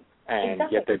 And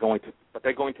exactly. Yet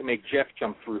they're going to make Jeff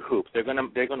jump through hoops. They're going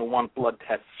to want blood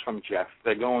tests from Jeff.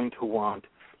 They're going to want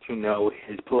to know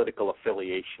his political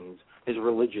affiliations, his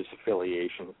religious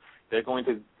affiliations. They're going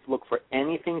to look for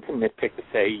anything to nitpick to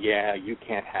say, yeah, you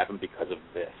can't have him because of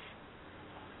this.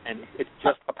 And it's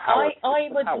just a power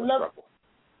struggle.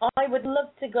 I would love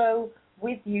to go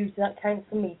with you to that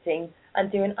council meeting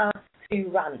and do an Ask to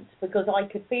Rant, because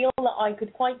I could feel that I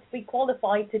could quite be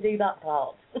qualified to do that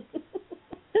part.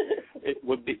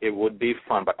 It would be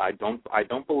fun, but I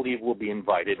don't believe we'll be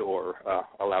invited or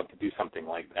allowed to do something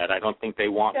like that. I don't think they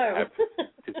want to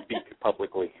speak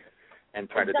publicly and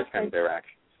try to defend their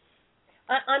actions.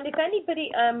 And if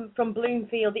anybody from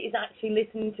Bloomfield is actually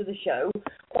listening to the show,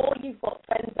 or you've got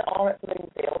friends that are at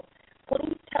Bloomfield,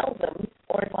 please tell them,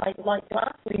 or if I'd like to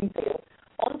ask Bloomfield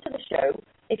onto the show,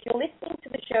 if you're listening to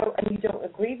the show and you don't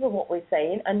agree with what we're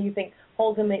saying and you think,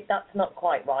 hold on a minute, that's not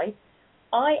quite right,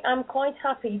 I am quite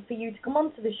happy for you to come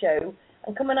onto the show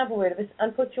and come and have a word with us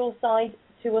and put your side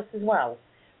to us as well.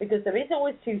 Because there is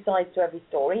always two sides to every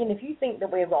story, and if you think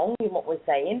that we're wrong in what we're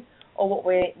saying or what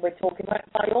we're talking about,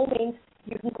 by all means,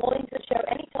 you can call into the show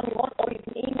anytime you want, or you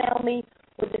can email me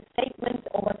with a statement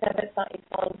or whatever. That is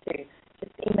fine too.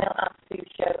 Just email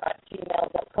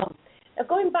asktheshow@gmail.com. Now,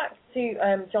 going back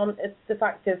to, John, it's the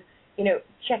fact of,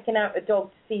 checking out a dog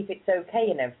to see if it's okay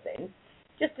and everything.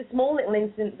 Just a small little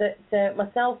incident that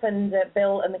myself and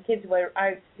Bill and the kids were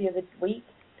out the other week,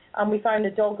 and we found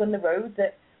a dog on the road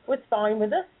that was fine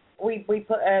with us. We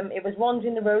put it was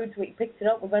wandering the roads. We picked it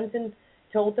up. We went and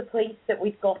told the police that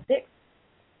we'd got it.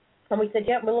 And we said,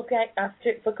 we'll look after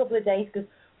it for a couple of days, because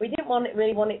we didn't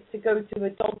really want it to go to a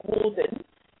dog warden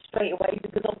straight away,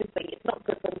 because obviously it's not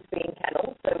good for them to be in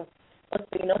kennels. So us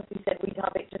being us, we said we'd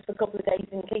have it just for a couple of days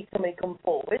in case somebody come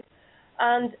forward.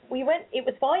 And we went, it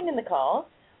was fine in the car,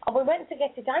 and we went to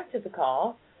get it out of the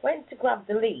car, went to grab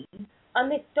the lead, and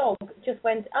this dog just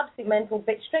went absolutely mental,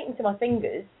 bit straight into my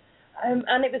fingers.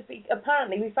 And it was,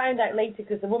 apparently, we found out later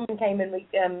because the woman came and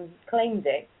claimed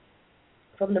it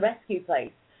from the rescue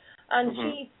place. And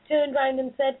she turned around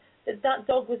and said that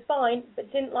dog was fine, but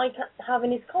didn't like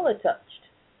having his collar touched.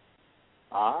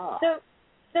 Ah.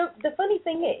 So the funny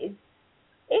thing is,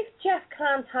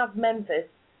 can't have Memphis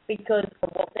because of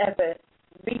whatever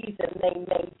reason they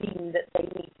may deem that they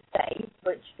need to say,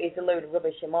 which is a load of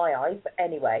rubbish in my eyes, but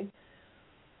anyway,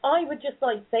 I would just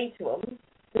like to say to them,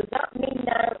 does that mean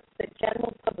now that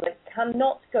general public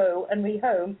cannot go and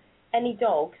rehome any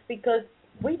dogs because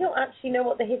we don't actually know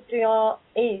what the history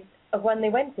is of when they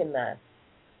went in there?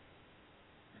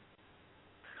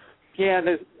 Yeah,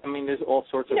 there's all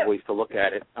sorts of ways to look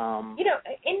at it.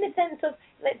 In the sense of,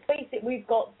 let's face it, we've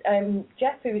got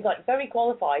Jeff, who's like very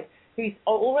qualified, who's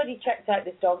already checked out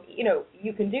this dog.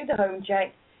 You can do the home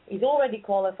check. He's already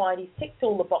qualified. He's ticked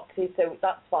all the boxes, so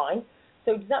that's fine.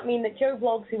 So does that mean that Joe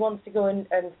Bloggs, who wants to go and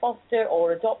foster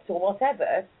or adopt or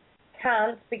whatever,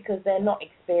 can't because they're not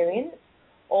experienced?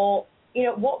 Or,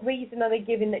 what reason are they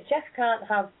giving that Jeff can't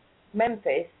have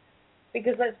Memphis?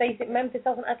 Because let's face it, Memphis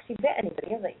hasn't actually bit anybody,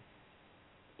 has he?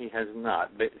 He has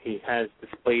not. But he has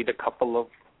displayed a couple of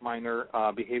minor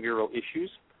behavioral issues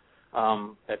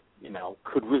that,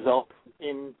 could result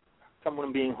in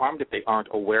someone being harmed if they aren't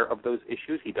aware of those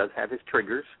issues. He does have his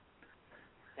triggers,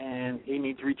 and he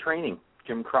needs retraining.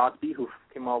 Jim Crosby, who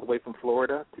came all the way from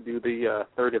Florida to do the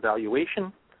third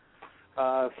evaluation,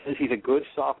 says he's a good,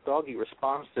 soft dog. He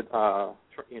responds to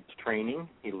its training.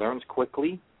 He learns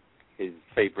quickly. His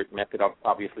favorite method,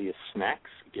 obviously, is snacks.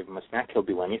 Give him a snack, he'll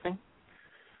do anything.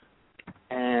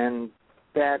 And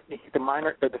that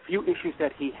the few issues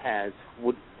that he has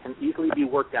can easily be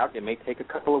worked out. It may take a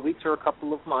couple of weeks or a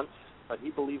couple of months, but he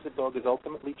believes the dog is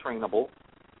ultimately trainable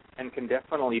and can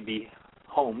definitely be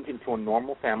homed into a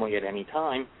normal family at any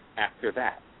time after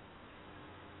that.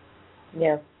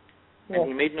 Yeah. And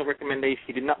he made no recommendation.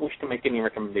 He did not wish to make any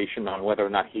recommendation on whether or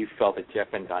not he felt that Jeff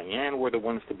and Diane were the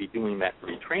ones to be doing that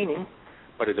retraining,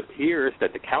 but it appears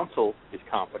that the council is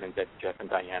confident that Jeff and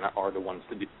Diana are the ones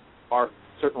are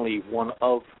certainly one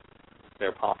of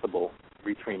their possible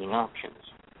retraining options.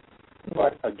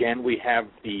 But again, we have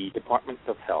the Department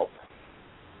of Health,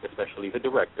 especially the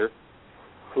director,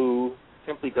 who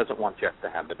simply doesn't want Jeff to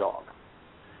have the dog.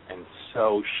 And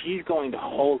so she's going to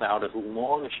hold out as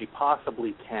long as she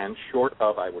possibly can, short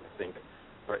of, I would think,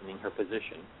 threatening her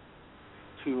position,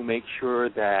 to make sure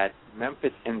that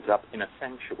Memphis ends up in a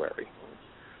sanctuary,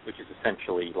 which is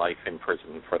essentially life in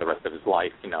prison for the rest of his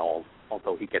life,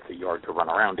 although he gets a yard to run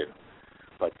around in.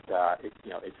 But,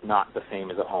 it's not the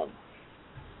same as a home.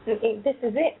 This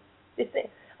is it. This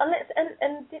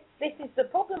is the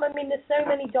problem. I mean, there's so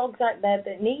many dogs out there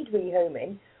that need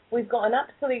rehoming. We've got an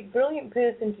absolute brilliant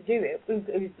person to do it, who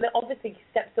obviously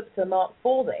steps up to the mark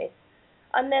for this,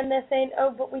 and then they're saying, "Oh,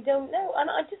 but we don't know." And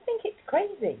I just think it's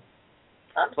crazy.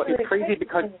 Absolutely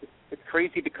It's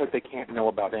crazy because they can't know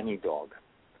about any dog.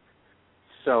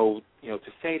 So,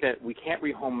 to say that we can't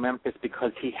rehome Memphis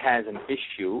because he has an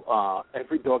issue,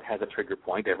 every dog has a trigger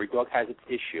point. Every dog has its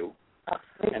issue.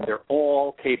 And they're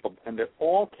all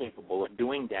capable of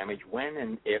doing damage when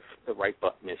and if the right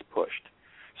button is pushed.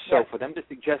 So for them to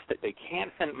suggest that they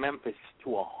can't send Memphis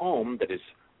to a home that is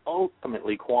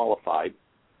ultimately qualified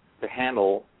to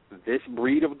handle this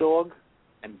breed of dog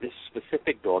and this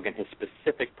specific dog and his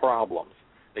specific problems,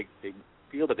 they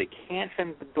feel that they can't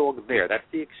send the dog there. That's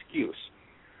the excuse.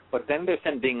 But then they're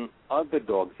sending other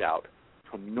dogs out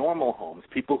to normal homes,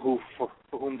 people for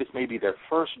whom this may be their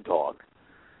first dog,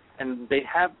 and they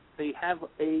have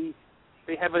a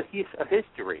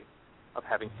history of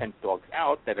having sent dogs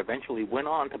out that eventually went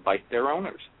on to bite their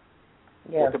owners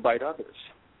or to bite others.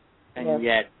 And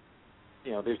yet,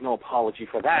 there's no apology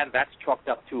for that. That's chalked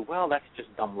up to, well, that's just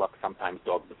dumb luck. Sometimes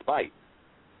dogs bite.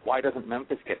 Why doesn't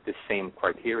Memphis get this same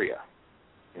criteria,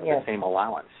 the same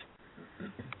allowance?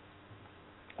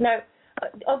 Now,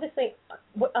 obviously,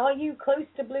 are you close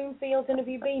to Bloomfield, and have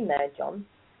you been there, John?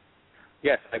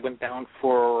 Yes, I went down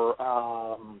for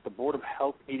the Board of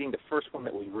Health meeting, the first one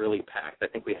that was really packed. I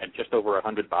think we had just over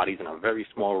 100 bodies in a very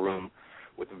small room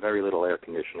with very little air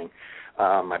conditioning.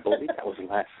 I believe that was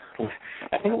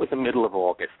I think it was the middle of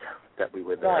August that we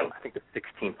were there. Right. I think the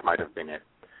 16th might have been it.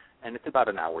 And it's about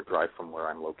an hour drive from where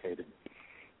I'm located.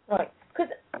 Right,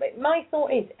 because my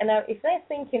thought is, now if they're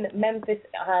thinking that Memphis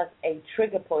has a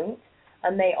trigger point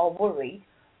and they are worried,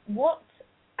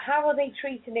 how are they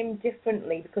treating him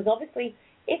differently? Because obviously,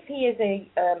 if he is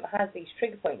has these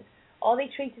trigger points, are they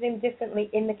treating him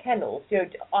differently in the kennels?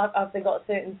 Have they got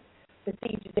certain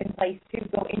procedures in place to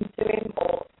go into him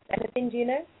or anything? Do you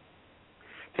know?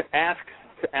 To ask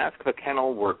the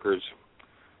kennel workers,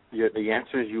 the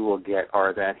answers you will get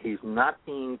are that he's not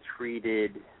being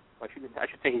treated. I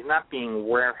should say he's not being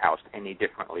warehoused any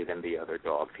differently than the other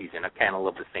dogs. He's in a kennel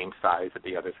of the same size that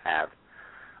the others have.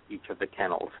 Each of the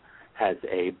kennels has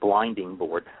a blinding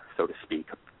board, so to speak,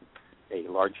 a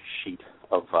large sheet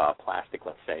of plastic,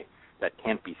 let's say, that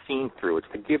can't be seen through. It's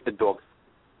to give the dogs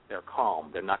their calm.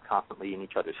 They're not constantly in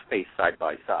each other's face side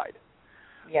by side.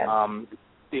 Yeah.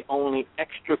 The only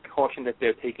extra caution that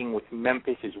they're taking with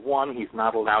Memphis is, one, he's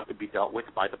not allowed to be dealt with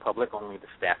by the public. Only the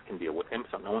staff can deal with him,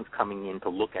 so no one's coming in to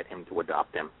look at him to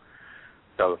adopt him.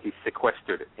 So he's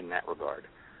sequestered in that regard.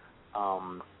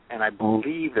 And I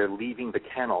believe they're leaving the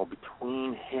kennel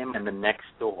between him and the next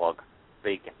dog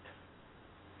vacant,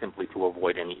 simply to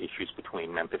avoid any issues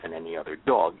between Memphis and any other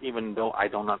dog, even though I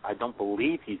don't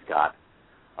believe he's got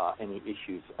any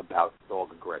issues about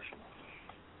dog aggression.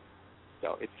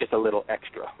 So it's just a little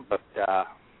extra, but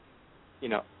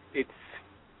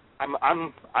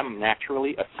I'm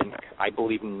naturally a cynic. I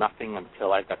believe nothing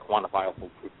until I've got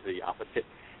quantifiable proof to the opposite.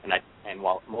 And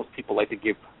while most people like to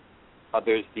give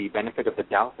others the benefit of the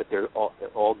doubt that they're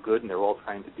all good and they're all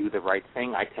trying to do the right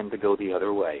thing, I tend to go the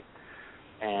other way.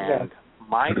 And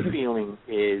my feeling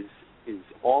is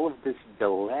all of this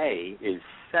delay is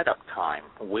setup time,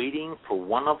 waiting for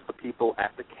one of the people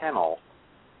at the kennel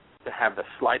to have the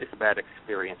slightest bad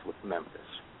experience with Memphis.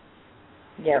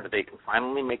 Yeah. So that they can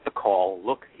finally make the call,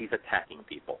 look, he's attacking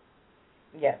people.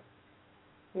 Yeah.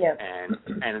 Yeah.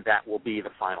 And that will be the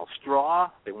final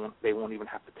straw. They won't even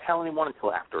have to tell anyone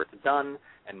until after it's done,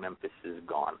 and Memphis is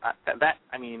gone.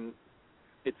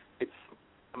 It's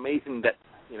amazing that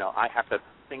I have to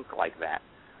think like that.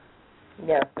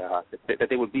 Yeah. That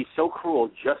they would be so cruel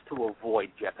just to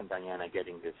avoid Jeff and Diana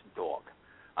getting this dog.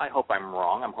 I hope I'm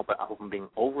wrong. I hope I'm being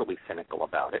overly cynical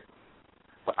about it,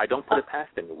 but I don't put it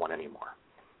past anyone anymore.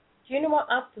 Do you know what?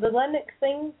 After the Lennox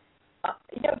thing,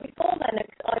 before Lennox,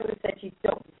 I would have said you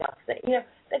don't be daft.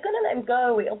 They're going to let him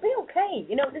go. It'll be okay.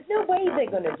 There's no way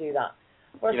they're going to do that.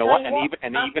 You know what?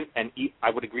 I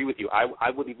would agree with you. I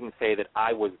would even say that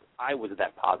I was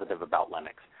that positive about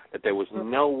Lennox, that there was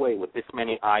no way with this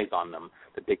many eyes on them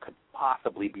that they could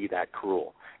possibly be that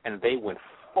cruel, and they went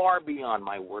far beyond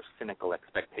my worst cynical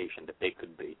expectation that they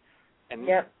could be, and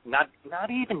not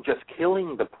even just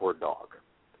killing the poor dog,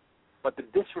 but the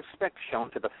disrespect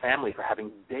shown to the family for having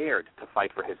dared to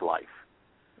fight for his life.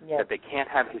 That they can't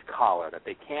have his collar, that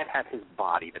they can't have his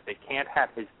body, that they can't have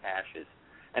his ashes,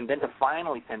 and then to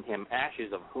finally send him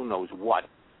ashes of who knows what,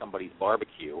 somebody's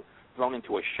barbecue, thrown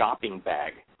into a shopping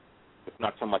bag, with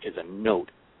not so much as a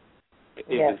note. It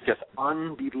was just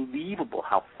unbelievable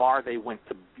how far they went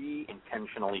to be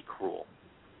intentionally cruel.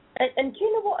 And do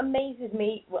you know what amazes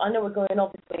me? Well, I know we're going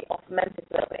obviously off Memphis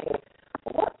a little bit here,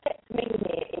 but what gets me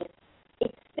here is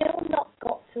it's still not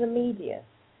got to the media.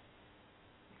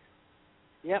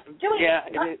 Yeah,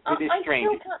 it is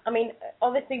strange.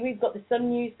 Obviously we've got the Sun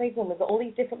newspaper and we've got all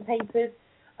these different papers,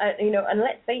 and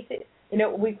let's face it,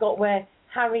 we've got where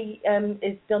Harry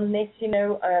has done this,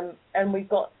 and we've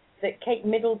got that Kate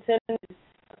Middleton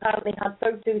apparently had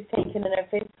photos taken and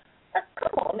everything.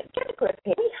 Come on, get a grip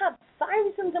here. We have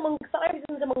thousands among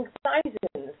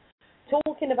thousands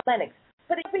talking about Lennox,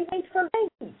 but it's been made front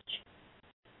page.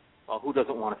 Well, who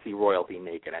doesn't want to see royalty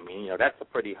naked? That's a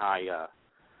pretty high,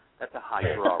 that's a high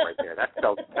draw right there. That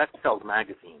sells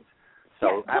magazines.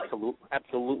 So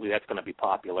absolutely, that's going to be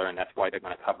popular, and that's why they're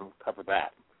going to cover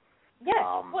that. Yes,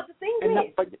 but the thing is,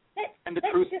 the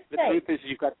truth is,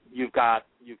 you've got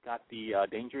the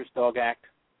Dangerous Dog Act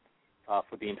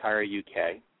for the entire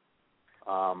UK.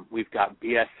 We've got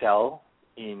BSL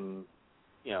in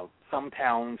some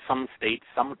towns, some states,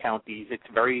 some counties. It's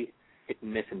very hit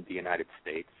and miss in the United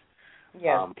States.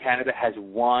 Yeah. Canada has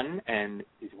one and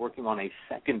is working on a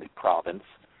second province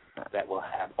that will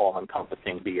have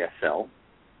all-encompassing BSL,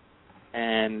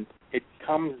 and it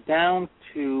comes down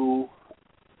to.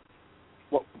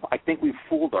 Well, I think we've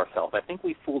fooled ourselves. I think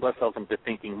we fooled ourselves into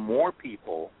thinking more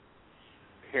people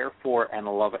care for and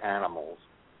love animals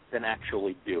than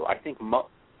actually do. I think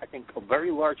a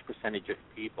very large percentage of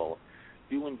people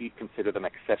do indeed consider them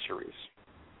accessories.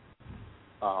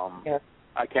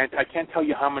 I can't tell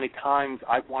you how many times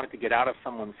I've wanted to get out of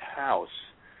someone's house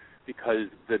because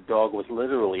the dog was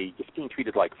literally just being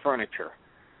treated like furniture.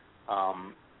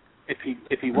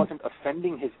 If he wasn't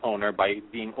offending his owner by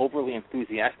being overly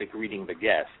enthusiastic reading the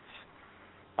guests,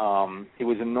 he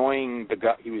was annoying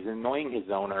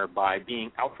his owner by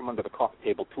being out from under the coffee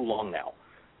table too long now.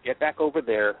 Get back over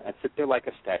there and sit there like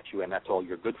a statue, and that's all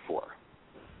you're good for.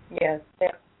 Yeah.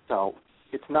 So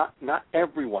it's not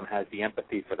everyone has the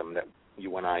empathy for them that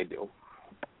you and I do,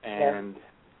 and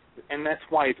that's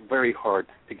why it's very hard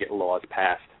to get laws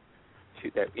passed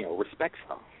that respects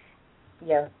them.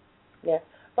 Yeah.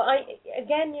 But I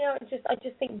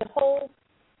just think the whole.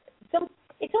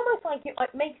 It's almost like it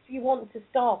makes you want to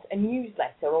start a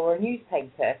newsletter or a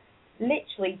newspaper,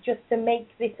 literally just to make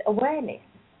this awareness,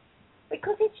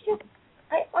 because it's just.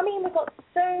 We've got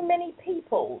so many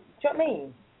people. Do you know what I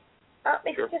mean?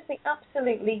 It's Sure. just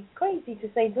absolutely crazy to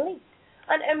say the least.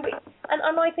 And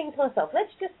I think to myself,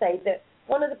 let's just say that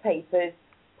one of the papers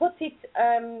put it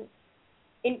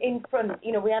in front.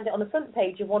 You know, we had it on the front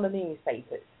page of one of the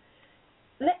newspapers.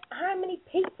 How many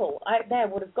people out there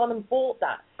would have gone and bought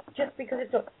that just because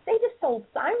it's? They just sold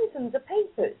thousands of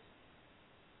papers.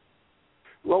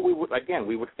 Well, we would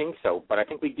think so, but I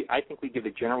think we give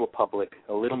the general public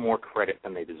a little more credit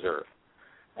than they deserve,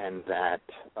 and that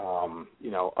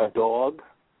a dog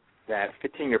that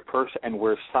fits in your purse and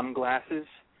wears sunglasses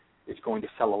is going to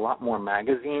sell a lot more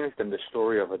magazines than the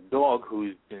story of a dog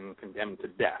who's been condemned to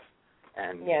death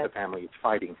and the family is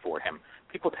fighting for him.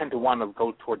 People tend to want to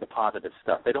go toward the positive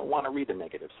stuff. They don't want to read the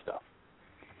negative stuff.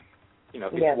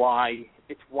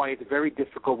 It's why it's very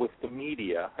difficult with the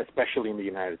media, especially in the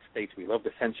United States. We love to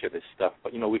censor this stuff,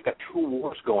 but we've got 2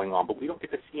 wars going on, but we don't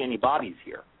get to see any bodies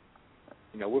here.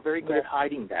 We're very good at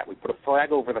hiding that. We put a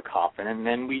flag over the coffin, and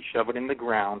then we shove it in the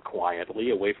ground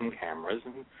quietly, away from cameras.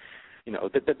 And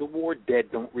the war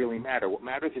dead don't really matter. What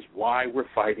matters is why we're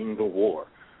fighting the war,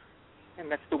 and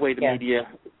that's the way the media,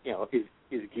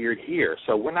 is geared here.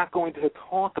 So we're not going to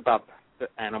talk about the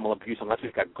animal abuse unless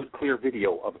we've got good, clear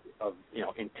video of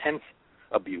intense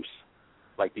abuse,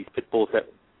 like these pit bulls the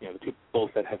 2 pit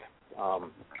bulls that have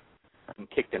been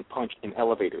kicked and punched in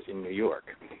elevators in New York,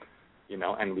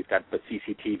 and we've got the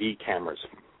CCTV cameras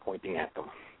pointing at them.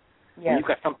 Yeah. You've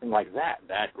got something like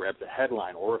that grabs a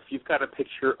headline, or if you've got a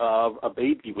picture of a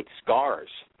baby with scars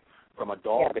from a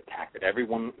dog attack that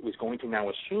everyone was going to now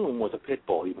assume was a pit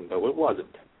bull, even though it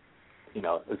wasn't.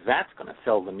 That's going to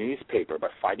sell the newspaper,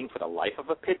 but fighting for the life of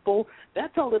a pit bull,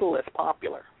 that's a little less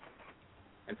popular.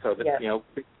 And so,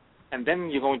 and then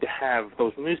you're going to have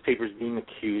those newspapers being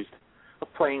accused of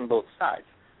playing both sides.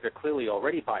 They're clearly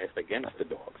already biased against the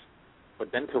dogs.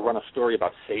 But then to run a story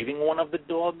about saving one of the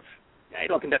dogs, I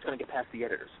don't think that's going to get past the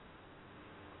editors.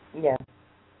 Yeah,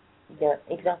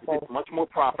 exactly. It's much more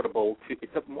profitable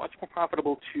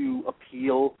to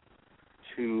appeal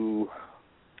to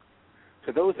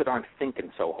those that aren't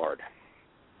thinking so hard.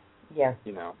 Yeah.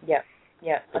 Yeah.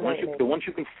 The ones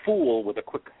you can fool with a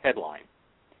quick headline.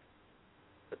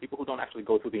 The people who don't actually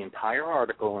go through the entire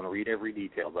article and read every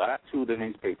detail. That's who the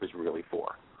newspaper's really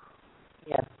for.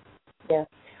 Yeah.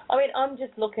 I mean, I'm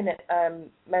just looking at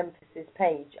Memphis's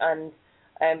page, and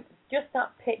just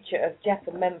that picture of Jeff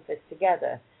and Memphis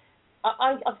together.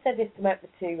 I've said this to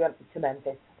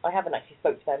Memphis. I haven't actually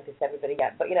spoke to Memphis, everybody,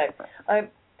 yet, but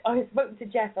I spoke to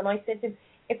Jeff, and I said to him,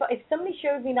 if somebody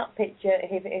showed me that picture,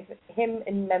 if him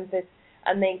in Memphis,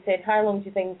 and they said, how long do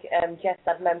you think Jeff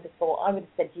had Memphis for? I would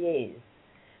have said years.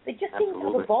 They just seem to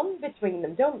have a bond between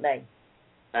them, don't they?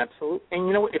 Absolutely.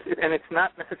 And it's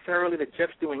not necessarily that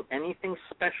Jeff's doing anything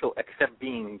special except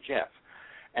being Jeff.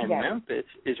 And Memphis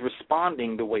is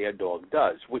responding the way a dog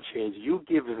does, which is you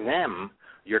give them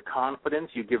your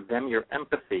confidence, you give them your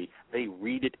empathy, they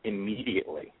read it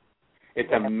immediately.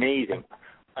 It's amazing.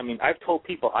 I mean, I've told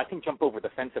people I can jump over the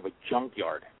fence of a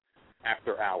junkyard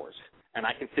after hours, and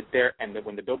I can sit there, and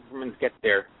when the Dobermans get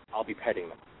there, I'll be petting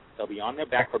them. They'll be on their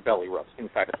back for belly rubs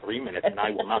inside of 3 minutes, and I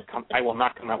will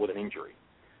not come out with an injury.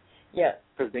 Yeah.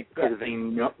 Because they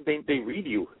know they read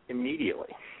you immediately.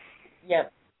 Yeah.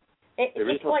 There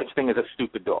is no such thing as a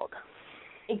stupid dog.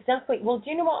 Exactly. Well, do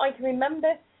you know what I can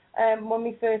remember when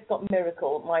we first got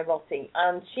Miracle, my Rottie,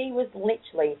 and she was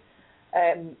literally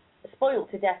spoiled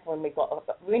to death when we got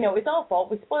her. It was our fault.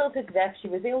 We spoiled her to death. She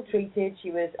was ill-treated.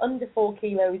 She was under 4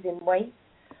 kilos in weight,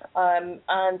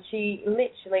 and she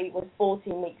literally was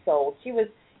 14 weeks old. It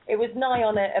was nigh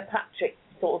on a Patrick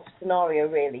sort of scenario,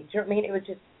 really. Do you know what I mean? It was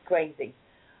just crazy.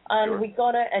 And we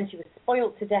got her, and she was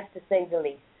spoiled to death, to say the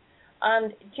least.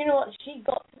 And do you know what? She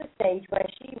got to the stage where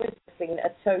she was being a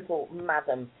total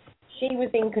madam. She was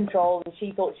in control, and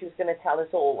she thought she was going to tell us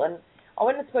all. And I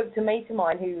went and spoke to a mate of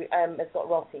mine who has got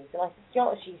Rotties, and I said, you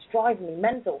know, she's driving me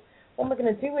mental. What am I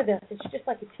going to do with her? I said, she's just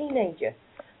like a teenager.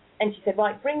 And she said,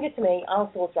 right, bring her to me,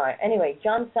 I'll sort her out. Anyway,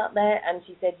 Jan sat there, and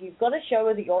she said, you've got to show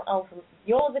her that you're alpha,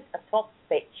 you're a top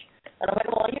bitch. And I went,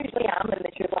 well, I usually am, and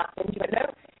then she was laughing. She went, no,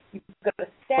 you've got to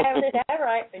stare at her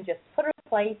right and just put her in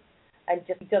place and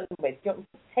just be done with. Don't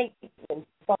take them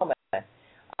from her.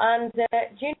 And do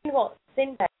you know what?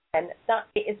 Since then, that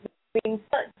it has been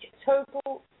such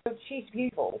total. She's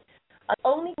beautiful. And the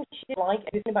only thing she didn't like,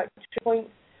 everything about 3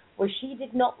 points, was she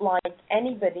did not like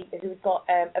anybody who had got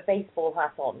a baseball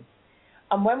hat on.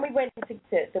 And when we went to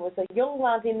sit, there was a young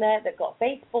lad in there that got a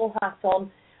baseball hat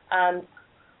on, and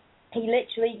he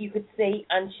literally, you could see,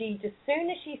 and she, as soon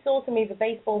as she saw me with a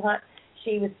baseball hat,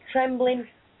 she was trembling,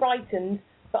 frightened,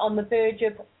 but on the verge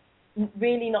of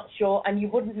really not sure, and you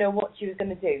wouldn't know what she was going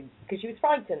to do because she was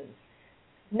frightened.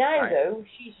 Now, though,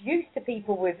 she's used to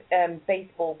people with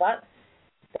baseball hats,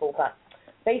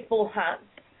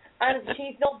 and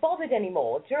she's not bothered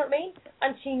anymore. Do you know what I mean?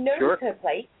 And she knows her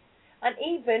place, and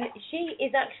even she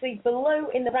is actually below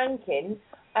in the ranking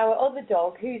our other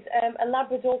dog, who's a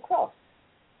Labrador cross.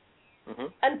 Mm-hmm.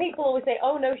 And people always say,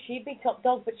 oh, no, she'd be top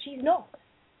dog, but she's not.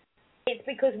 It's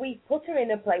because we put her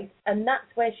in a place, and that's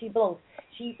where she belongs.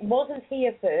 She wasn't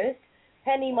here first.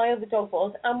 Penny, my other dog,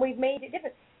 was, and we've made it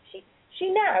different. She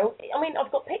now, I mean,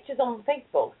 I've got pictures on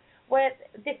Facebook where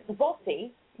this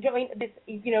Bossy, do you know what I mean, this,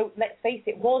 you know, let's face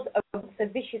it, was a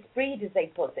vicious breed, as they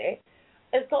put it,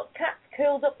 has got cats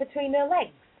curled up between her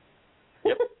legs.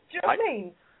 Yep. Do you know what I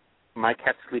mean? My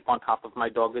cats sleep on top of my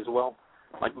dog as well.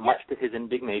 Like, much to his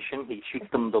indignation, he shoots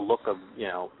them the look of, you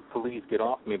know, please get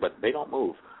off me, but they don't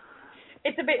move.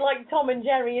 It's a bit like Tom and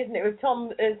Jerry, isn't it? With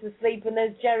Tom is asleep and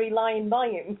there's Jerry lying by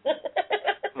him.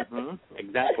 Mm-hmm.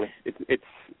 Exactly. It's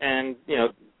and you know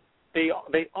they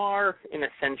are in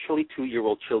essentially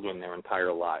 2-year-old children their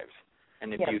entire lives,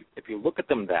 and if you look at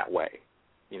them that way,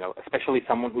 you know, especially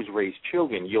someone who's raised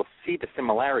children, you'll see the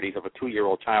similarities of a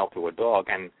 2-year-old child to a dog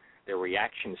and their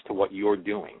reactions to what you're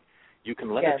doing. You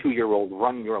can let a 2-year-old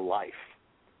run your life.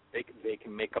 They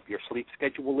can make up your sleep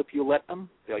schedule if you let them.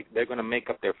 They're going to make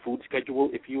up their food schedule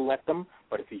if you let them.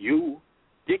 But if you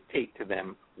dictate to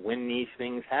them when these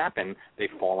things happen, they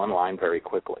fall in line very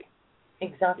quickly.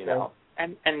 Exactly. You know,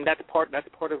 and that's part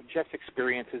of Jeff's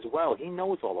experience as well. He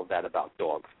knows all of that about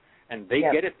dogs, and they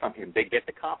get it from him. They get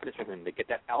the confidence from him. They get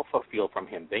that alpha feel from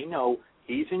him. They know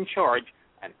he's in charge,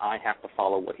 and I have to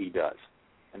follow what he does.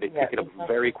 And they pick it up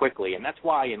very quickly, and that's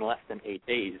why in less than 8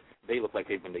 days they look like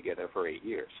they've been together for 8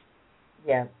 years.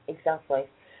 Yeah, exactly.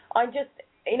 I just,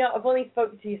 you know, I've only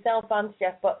spoken to yourself and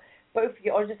Jeff, but both of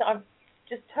you, I've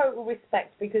just total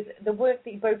respect because the work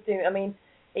that you both do, I mean,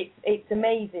 it's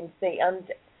amazing to see. And,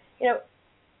 you know,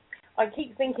 I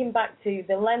keep thinking back to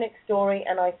the Lennox story,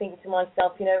 and I think to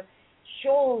myself, you know,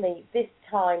 surely this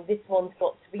time this one's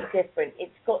got to be different.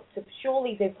 It's got to,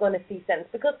 surely they're going to see sense,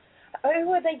 because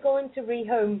who are they going to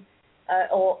rehome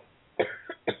or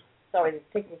sorry, the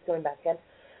ticket's going back again.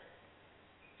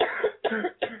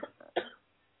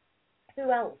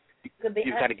 Who else could they?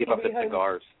 You've got to give up the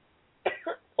cigars.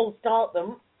 Or start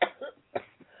them.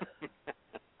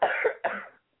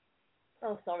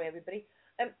 Oh, sorry, everybody.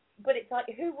 But it's like,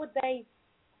 who would they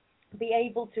be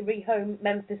able to rehome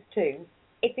Memphis to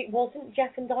if it wasn't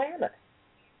Jeff and Diana?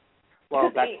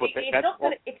 Well,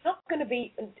 it's not going to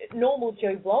be normal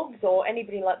Joe Blogs or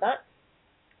anybody like that.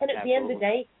 And at the end of the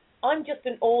day, I'm just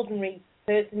an ordinary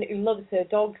person who loves her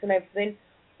dogs and everything.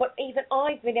 But even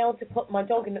I've been able to put my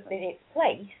dog in its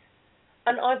place,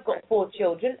 and I've got 4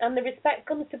 children, and the respect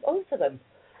comes to both of them.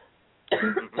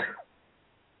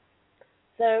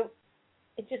 So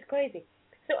it's just crazy.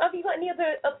 So have you got any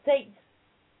other updates?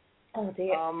 Oh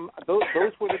dear.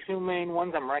 Those were the 2 main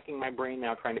ones. I'm racking my brain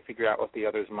now trying to figure out what the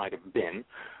others might have been.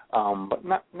 But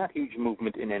not huge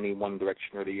movement in any one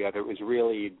direction or the other. It was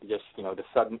really just, you know, the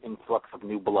sudden influx of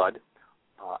new blood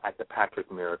at the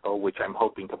Patrick Miracle, which I'm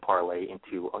hoping to parlay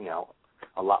into, you know,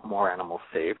 a lot more animals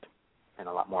saved and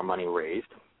a lot more money raised.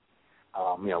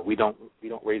 You know, we don't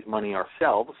raise money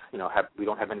ourselves. You know, we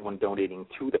don't have anyone donating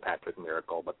to the Patrick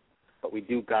Miracle, but we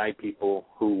do guide people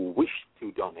who wish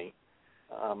to donate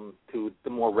to the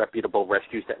more reputable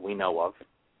rescues that we know of,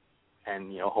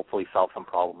 and, you know, hopefully solve some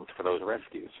problems for those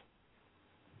rescues.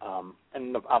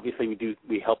 And obviously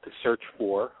we help to search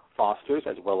for fosters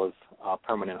as well as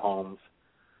permanent homes.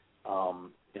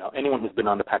 You know, anyone who's been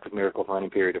on the Patrick Miracle for any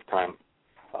period of time,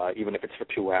 even if it's for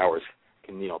 2 hours,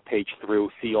 can, you know, page through,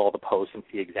 see all the posts, and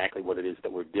see exactly what it is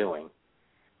that we're doing.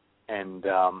 And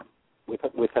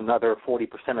with another 40%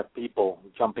 of people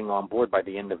jumping on board by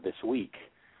the end of this week,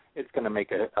 it's going to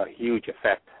make a huge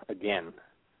effect again.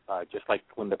 Just like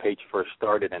when the page first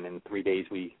started, and in 3 days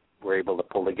we were able to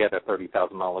pull together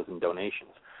 $30,000 in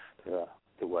donations to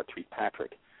treat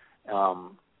Patrick.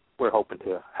 We're hoping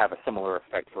to have a similar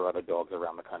effect for other dogs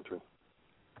around the country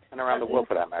and around the world,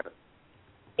 for that matter.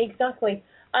 Exactly.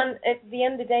 And at the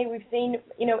end of the day, we've seen,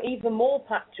 you know, even more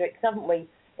Patricks, haven't we?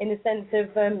 In the sense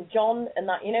of John and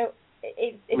that, you know,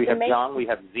 it's we have amazing. John, we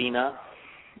have Xena.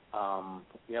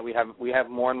 We have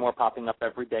more and more popping up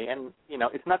every day, and you know,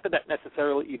 it's not that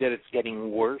necessarily that it's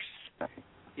getting worse.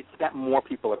 It's that more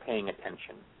people are paying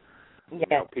attention. Yeah. You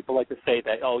know, people like to say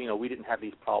that, oh, you know, we didn't have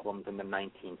these problems in the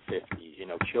 1950s. You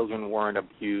know, children weren't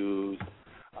abused,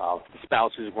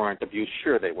 spouses weren't abused.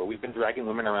 Sure, they were. We've been dragging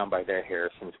women around by their hair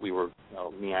since we were, you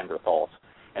know, Neanderthals,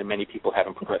 and many people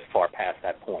haven't progressed far past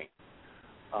that point.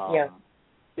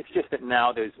 It's just that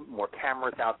now there's more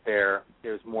cameras out there.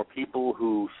 There's more people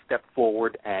who step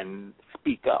forward and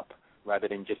speak up rather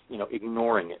than just,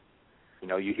 ignoring it.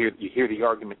 You hear the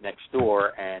argument next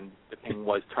door, and the thing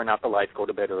was turn out the lights, go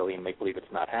to bed early, and make believe it's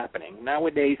not happening.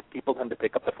 Nowadays, people tend to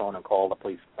pick up the phone and call the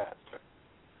police faster.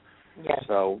 Yeah.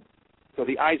 So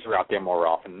the eyes are out there more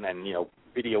often, and,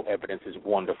 video evidence is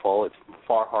wonderful. It's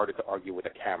far harder to argue with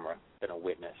a camera than a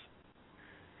witness.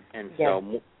 And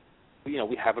so,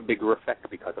 we have a bigger effect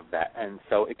because of that. And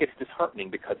so it gets disheartening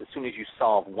because as soon as you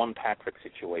solve one Patrick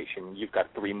situation, you've got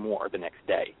 3 more the next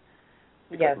day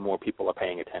because more people are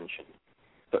paying attention.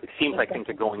 So it seems like things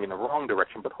are going in the wrong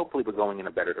direction, but hopefully we're going in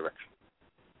a better direction.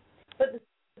 But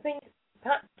the thing is,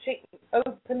 Patrick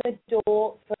opened the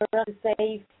door for us to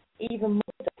save even more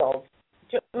dogs.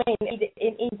 Do you know what I mean?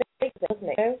 In big, doesn't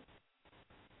it?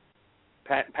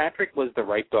 Patrick was the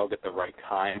right dog at the right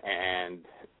time, and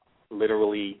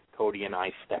literally Cody and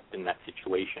I stepped in that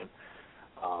situation.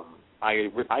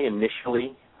 I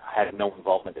initially had no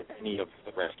involvement in any of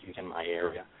the rescues in my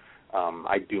area.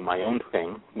 I do my own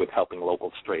thing with helping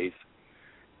local strays.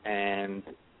 And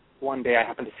one day I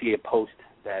happened to see a post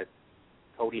that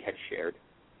Cody had shared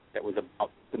that was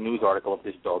about the news article of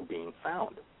this dog being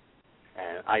found.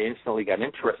 And I instantly got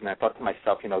interested, and I thought to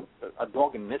myself, a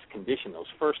dog in this condition, those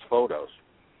first photos,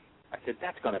 I said,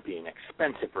 that's going to be an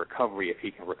expensive recovery if he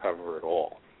can recover at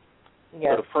all.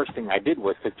 Yeah. So the first thing I did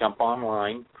was to jump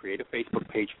online, create a Facebook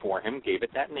page for him, gave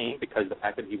it that name because the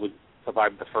fact that he would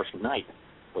survive the first night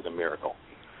was a miracle.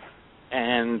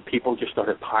 And people just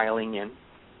started piling in,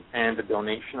 and the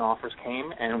donation offers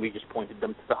came, and we just pointed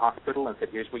them to the hospital and said,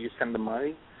 here's where you send the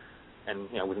money. And,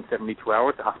 within 72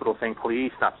 hours, the hospital saying,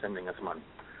 please stop sending us money.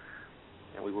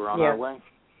 And we were on our way.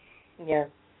 Yeah.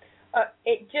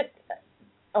 It just,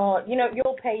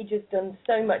 your page has done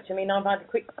so much. I mean, I've had a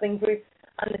quick thing through,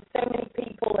 and there's so many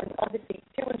people, and obviously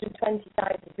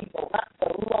 220,000 people.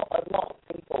 That's a lot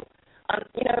of people. And,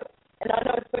 and I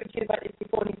know I spoke to you about this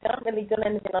before, and you haven't really done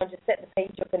anything. I just set the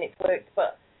page up and it's worked.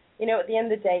 But, at the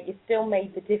end of the day, you still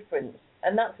made the difference.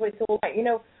 And that's what it's all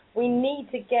about. We need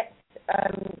to get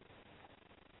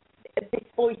this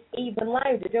voice even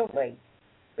louder, don't we?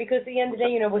 Because at the end of the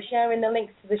day, we're sharing the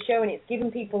links to the show and it's giving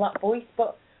people that voice,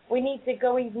 but we need to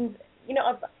go even,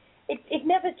 it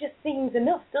never just seems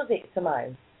enough, does it, somehow?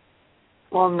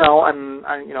 Well, no, and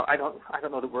I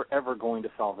don't know that we're ever going to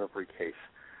solve every case,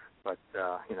 but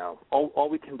all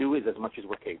we can do is as much as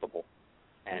we're capable,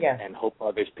 and hope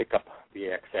others pick up the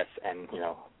excess and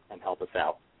help us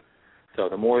out. So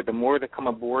the more that come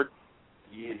aboard,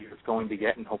 the easier it's going to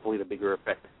get, and hopefully the bigger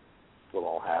effect we'll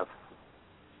all have.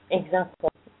 Exactly.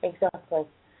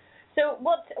 So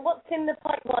what's in the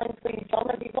pipeline for you, John?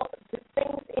 Have you got the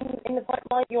things in the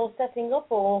pipeline you're setting up,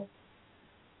 or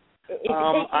is it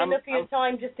taking enough of your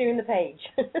time just doing the page?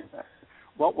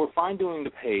 Well, we're fine doing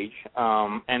the page,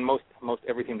 and most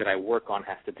everything that I work on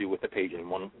has to do with the page in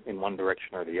one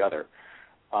direction or the other.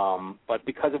 But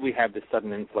because we have this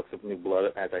sudden influx of new blood,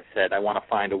 as I said, I want to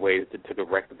find a way to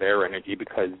direct their energy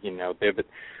because,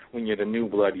 when you're the new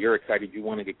blood, you're excited, you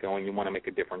want to get going, you want to make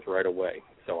a difference right away.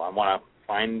 So I want to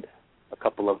find a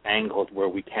couple of angles where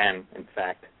we can, in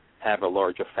fact, have a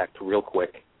large effect real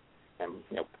quick and,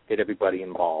 get everybody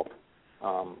involved.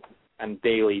 I'm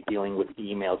daily dealing with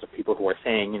emails of people who are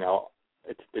saying,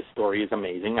 this story is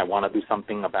amazing, I want to do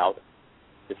something about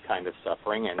this kind of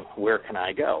suffering, and where can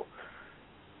I go?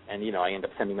 And, I end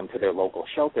up sending them to their local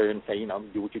shelter and say,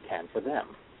 do what you can for them.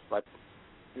 But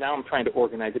now I'm trying to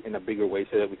organize it in a bigger way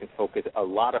so that we can focus a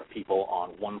lot of people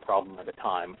on one problem at a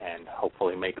time and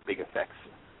hopefully make big effects,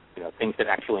 things that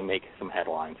actually make some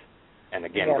headlines. And,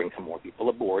 again, bring some more people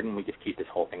aboard, and we just keep this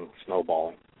whole thing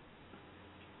snowballing.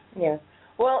 Yeah.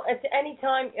 Well, at any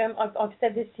time, I've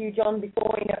said this to you, John,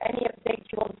 before, any updates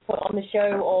you want to put on the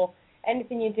show or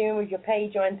anything you're doing with your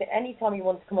page or anything, any time you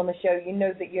want to come on the show, you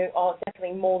know that you are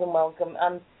definitely more than welcome.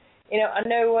 And, I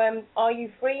know, are you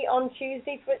free on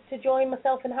Tuesday to join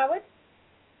myself and Howard?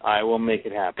 I will make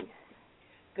it happen.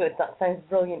 Good, that sounds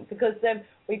brilliant, because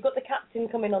we've got the captain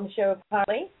coming on the show,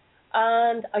 apparently,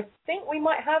 and I think we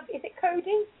might have, is it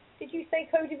Cody? Did you say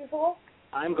Cody before?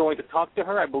 I'm going to talk to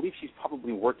her. I believe she's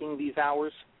probably working these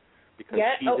hours because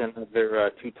she's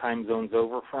another 2 time zones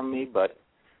over from me, but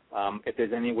if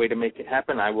there's any way to make it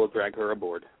happen, I will drag her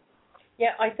aboard.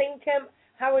 Yeah, I think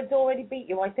Howard's already beat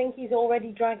you. I think he's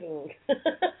already dragging. Yeah,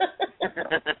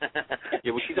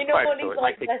 well, she's a fighter. What he's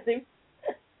like, bless him.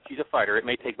 She's a fighter. It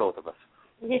may take both of us.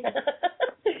 Yeah,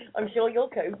 I'm sure you'll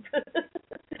cope.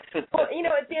 But,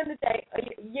 at the end of the day,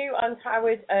 you and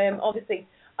Howard, obviously,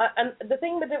 and the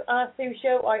thing with our Sue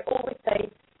show, I always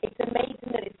say, it's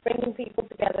amazing that it's bringing people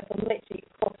together from literally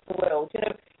across the world.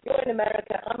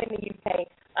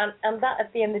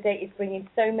 at the end of the day, it's bringing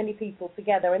so many people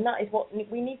together, and that is what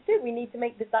we need to do. We need to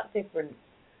make that difference.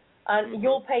 And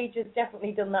your page has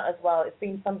definitely done that as well. It's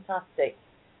been fantastic.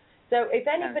 So if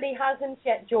anybody hasn't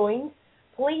yet joined,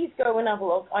 please go and have a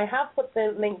look. I have put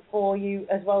the link for you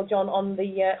as well, John, on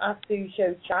the Ask Sue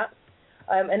Show chat.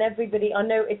 And everybody, I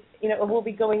know it will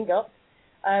be going up.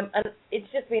 And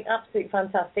it's just been absolutely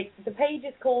fantastic. The page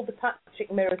is called The Patrick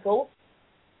Miracle,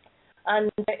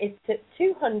 and it's at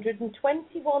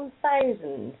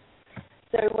 221,000.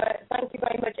 So thank you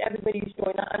very much, everybody who's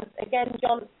joined that. And again,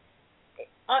 John,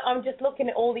 I'm just looking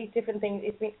at all these different things.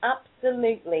 It's been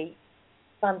absolutely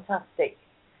fantastic.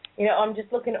 I'm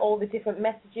just looking at all the different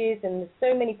messages, and there's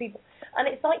so many people. And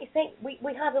it's like you say, we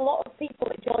had a lot of people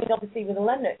that joined, obviously, with the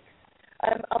Lennox.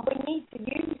 And we need to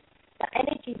use the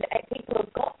energy that people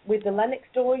have got with the Lennox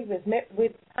story, with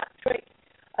Patrick,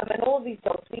 and all these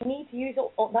dogs. We need to use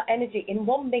all that energy in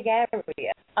one big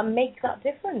area and make that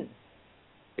difference.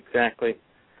 Exactly.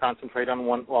 Concentrate on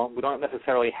one. Well, we don't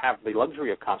necessarily have the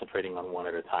luxury of concentrating on one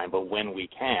at a time, but when we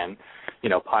can,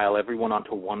 pile everyone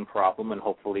onto one problem, and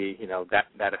hopefully,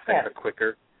 that affects a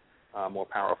quicker, more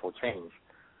powerful change.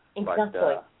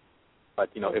 Exactly. But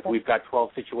if we've got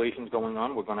 12 situations going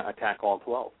on, we're going to attack all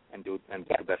 12 and do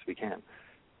the best we can.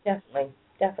 Definitely.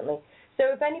 So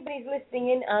if anybody's listening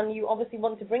in and you obviously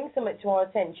want to bring something to our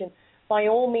attention, by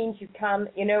all means you can.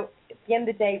 At the end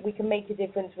of the day, we can make a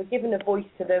difference. We're giving a voice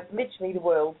to literally the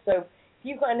world. So if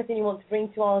you've got anything you want to bring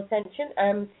to our attention,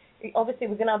 obviously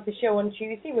we're going to have the show on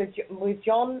Tuesday with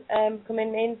John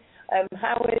coming in,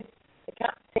 Howard, the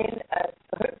captain,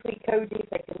 hopefully Cody, if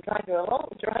they can drag them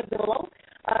along,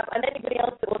 and anybody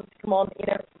else that wants to come on,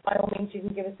 by all means you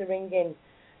can give us a ring in.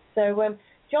 So,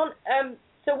 John,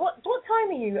 so what time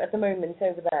are you at the moment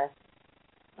over there?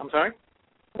 I'm sorry?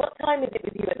 What time is it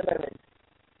with you at the moment?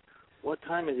 What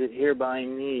time is it here by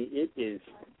me? It is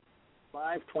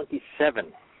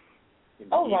 5:27.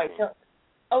 Oh, right.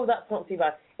 That's not too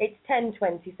bad. It's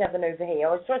 10:27 over here.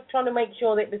 I was just trying to make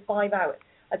sure that it was 5 hours.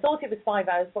 I thought it was 5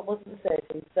 hours, but wasn't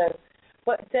certain. So,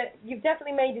 but you've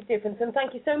definitely made a difference, and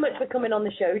thank you so much for coming on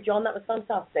the show, John. That was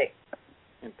fantastic.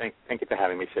 And thank you for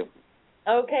having me, Sue.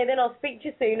 Okay, then I'll speak to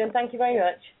you soon, and thank you very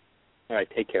much. All right,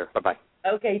 take care. Bye-bye.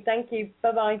 Okay, thank you.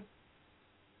 Bye-bye.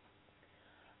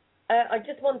 I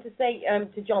just want to say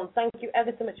to John, thank you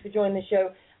ever so much for joining the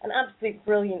show. An absolute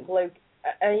brilliant bloke.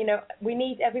 We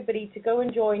need everybody to go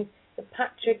and join the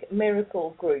Patrick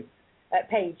Miracle group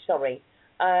page.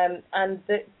 And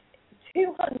the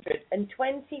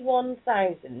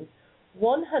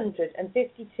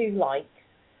 221,152 likes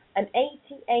and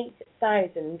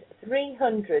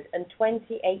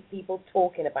 88,328 people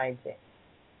talking about it.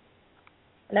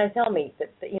 Now tell me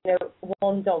that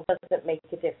one dog doesn't make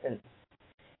a difference.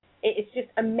 It's just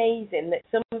amazing that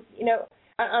some,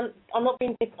 and I'm not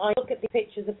being, I look at the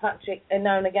pictures of Patrick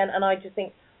now and again, and I just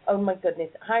think, oh my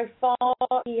goodness, how far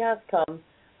he has come,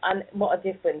 and what a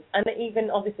difference. And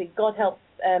even, obviously, God helps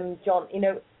John,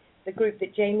 the group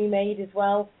that Jamie made as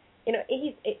well.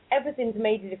 Everything's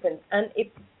made a difference. And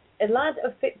if a lad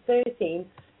of Fit 13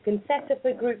 can set up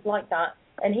a group like that,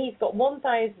 and he's got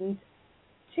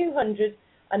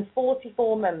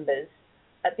 1,244 members,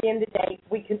 at the end of the day,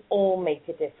 we can all make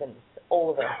a difference, all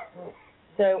of us.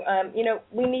 So,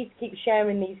 we need to keep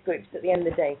sharing these groups at the end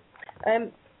of the day.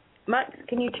 Max,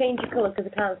 can you change your colour because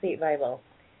I can't see it very well?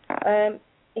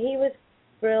 He was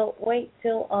Brill. Wait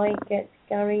till I get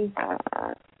Gary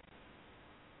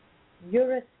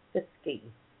Uraspisky.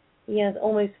 He has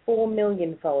almost 4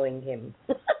 million following him.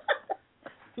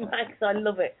 Max, I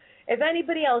love it. If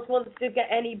anybody else wants to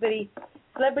get anybody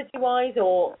celebrity-wise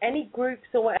or any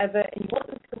groups or whatever, and you want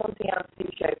them to come on to the Ask Sue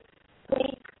show,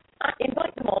 please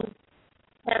invite them on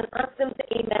and ask them to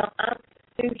email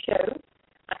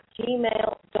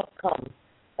asksueshow@gmail.com.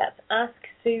 That's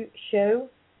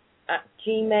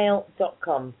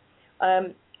asksueshow@gmail.com.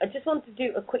 I just want to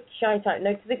do a quick shout-out.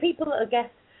 Now, to the people that are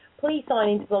guests, please sign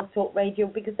into Blog Talk Radio,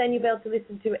 because then you'll be able to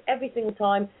listen to it every single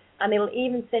time, and it'll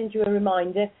even send you a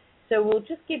reminder. So we'll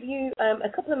just give you a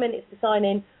couple of minutes to sign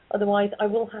in. Otherwise, I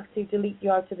will have to delete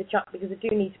you out of the chat, because I do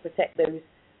need to protect those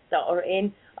that are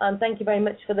in. And thank you very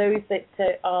much for those that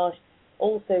are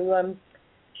also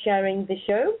sharing the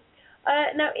show.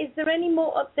 Now, is there any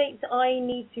more updates I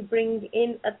need to bring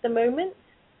in at the moment?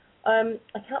 I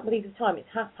can't believe the time. It's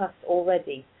past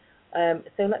already. So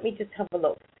let me just have a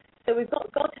look. So we've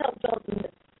got God Help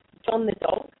John the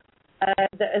Dog,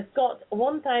 that has got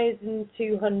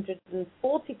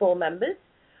 1,244 members.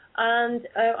 And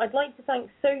I'd like to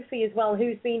thank Sophie as well,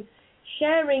 who's been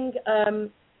sharing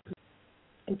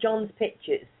John's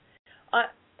pictures.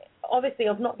 Obviously,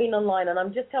 I've not been online, and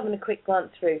I'm just having a quick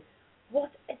glance through.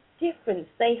 What a difference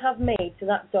they have made to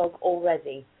that dog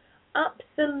already.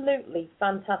 Absolutely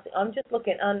fantastic. I'm just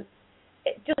looking, and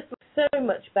it just looks so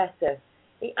much better.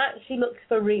 He actually looks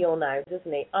for real now,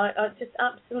 doesn't he? Just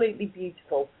absolutely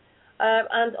beautiful.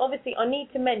 And obviously, I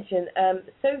need to mention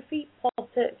Sophie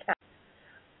Potter Cat,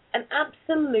 an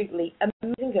absolutely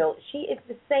amazing girl. She is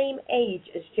the same age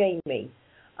as Jamie,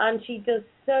 and she does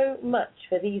so much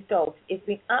for these dogs. It's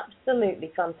been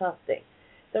absolutely fantastic.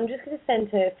 So I'm just going to send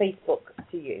her Facebook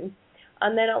to you,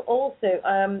 and then I'll also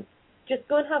just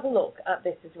go and have a look at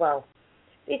this as well.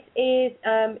 This is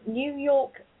New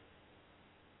York,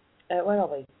 where are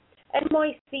we?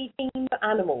 NYC Team for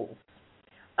Animals.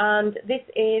 And this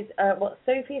is what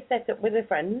Sophie has set up with her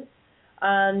friends.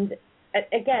 And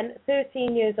again,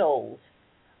 13 years old,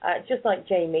 just like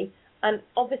Jamie. And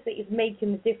obviously is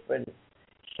making the difference.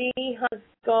 She has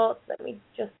got, let me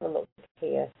just have a look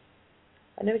here.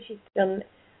 I know she's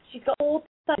got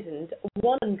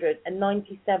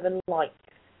 4,197 likes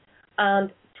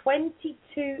and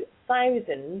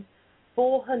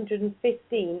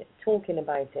 22,415 talking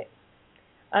about it.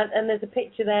 And there's a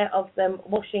picture there of them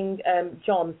washing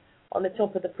John on the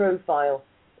top of the profile.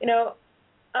 You know,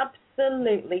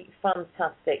 absolutely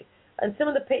fantastic. And some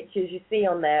of the pictures you see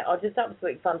on there are just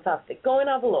absolutely fantastic. Go and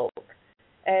have a look.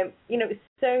 You know, it's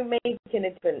so making a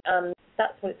difference, and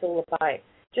that's what it's all about,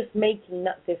 just making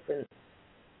that difference.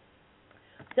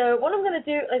 So what I'm going to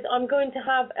do is I'm going to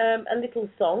have a little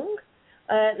song.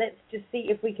 Let's just see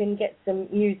if we can get some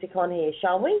music on here,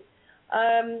 shall we?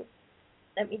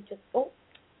 Let me just,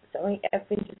 sorry,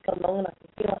 everything's just gone wrong and I can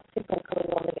feel that signal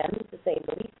coming on again, to say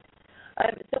the least.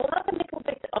 So we'll have a little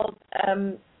bit of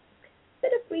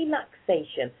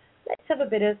relaxation. Let's have a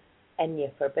bit of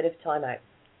Enya for a bit of time out.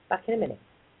 Back in a minute.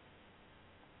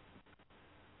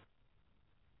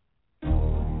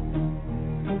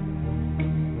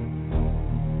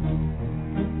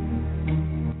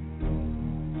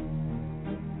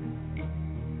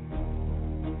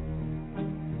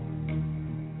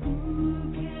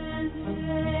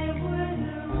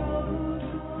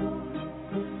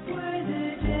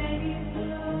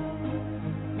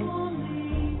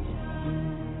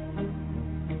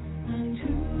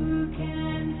 Who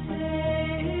can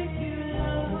say if you love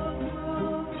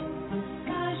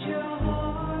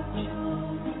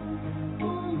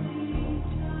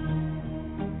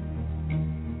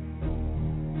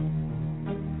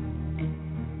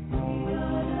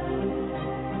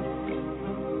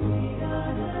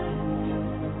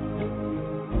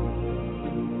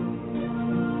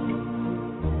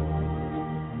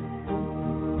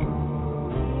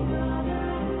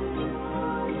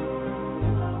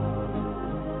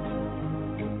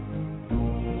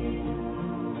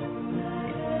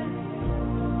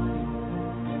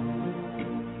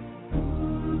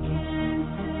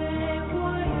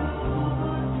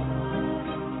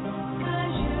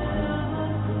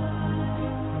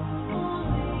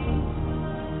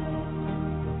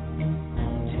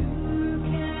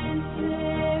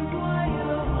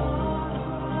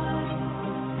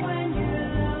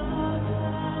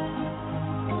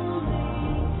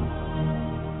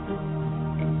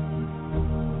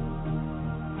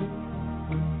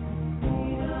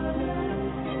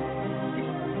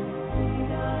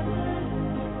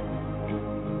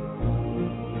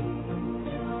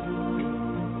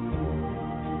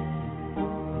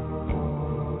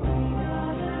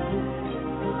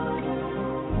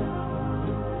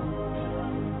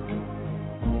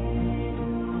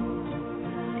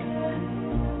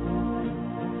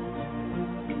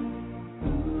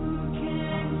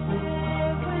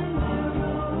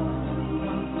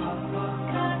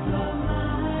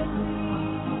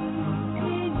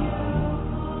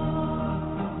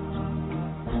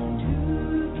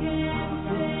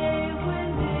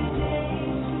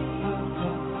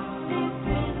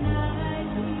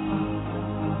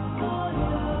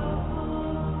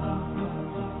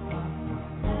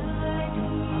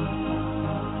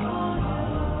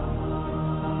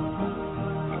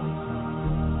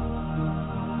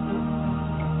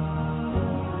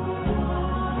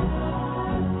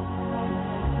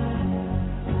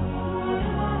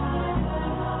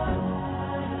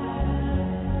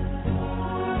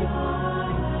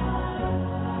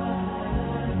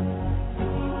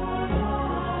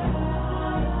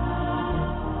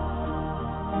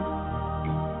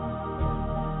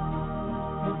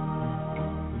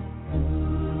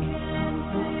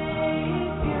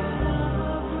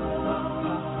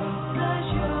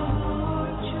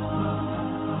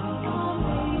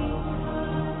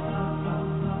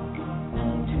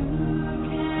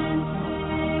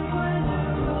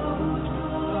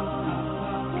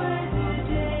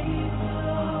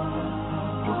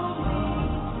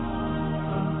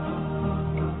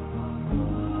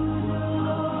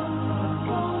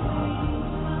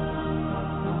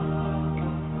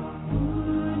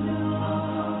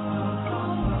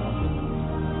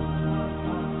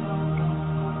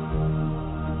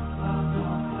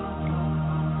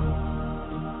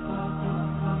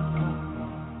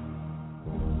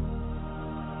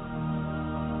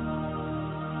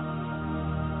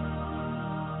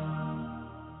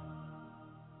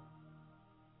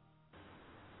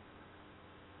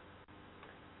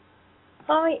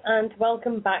Hi, and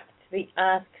welcome back to the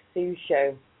Ask Sue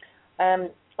show.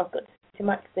 I've got to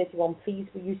Max 31. Please,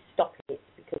 will you stop it?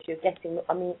 Because you're getting,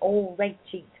 all red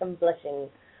cheeked and blushing.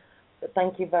 But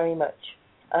thank you very much.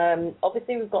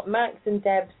 Obviously, we've got Max and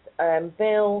Debs,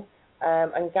 Bill,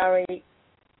 and Gary,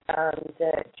 and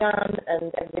Jan,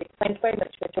 and everybody. Thank you very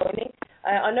much for joining.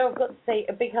 I know I've got to say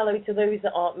a big hello to those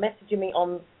that are messaging me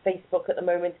on Facebook at the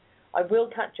moment. I will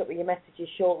catch up with your messages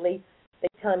shortly. They're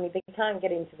telling me they can't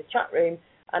get into the chat room,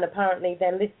 and apparently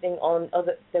they're listening on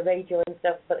the radio and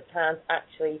stuff, but can't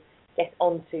actually get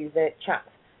onto the chat.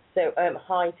 So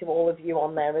hi to all of you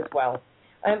on there as well.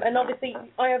 And obviously,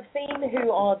 I have seen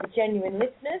who are the genuine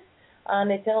listeners,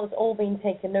 and it has all been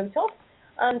taken note of.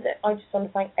 And I just want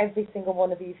to thank every single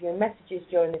one of you for your messages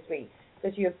during this week,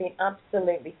 because you have been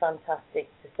absolutely fantastic,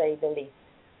 to say the least.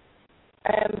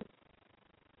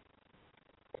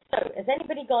 So, has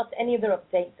anybody got any other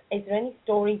updates? Is there any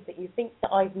stories that you think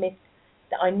that I've missed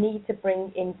that I need to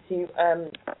bring into,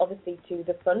 obviously, to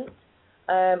the front?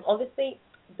 Obviously,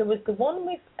 there was the one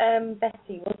with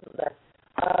Betty, wasn't there?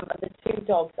 The two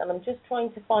dogs, and I'm just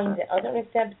trying to find it. I don't know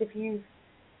if, Debs, if you've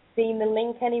seen the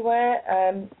link anywhere.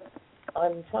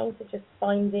 I'm trying to just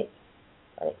find it.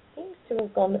 It seems to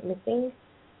have gone missing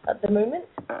at the moment.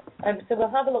 So we'll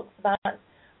have a look for that.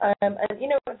 And,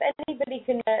 if anybody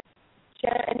can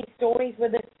share any stories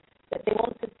with us that they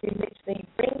want us to literally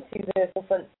bring to the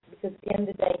forefront, because at the end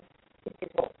of the day, this is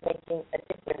what's making a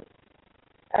difference.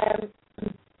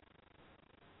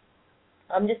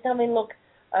 I'm just having a look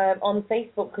on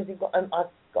Facebook, because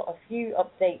I've got a few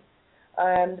updates.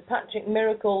 The Patrick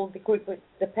Miracle, the group,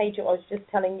 the page that I was just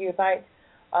telling you about,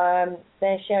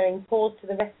 they're sharing Pause to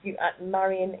the Rescue at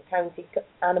Marion County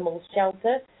Animal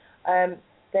Shelter.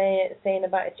 They're saying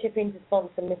about a chip-in to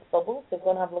sponsor Miss Bubbles, so go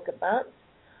and have a look at that.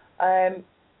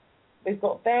 We've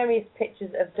got various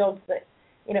pictures of dogs that,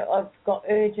 I've got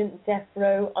urgent death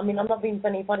row. I'm not being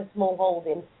funny. If I had a small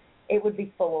holding, it would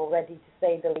be full already, to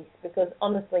say the least, because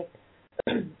honestly,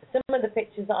 some of the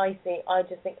pictures that I see, I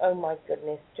just think, oh my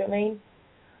goodness, do you know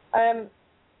what I mean?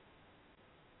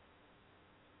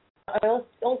 I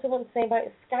also want to say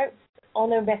about Scouts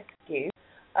on a Rescue.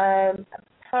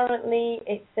 Apparently,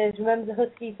 it says, remember the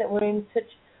huskies that were in such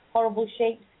horrible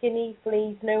shape, skinny,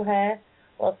 fleas, no hair?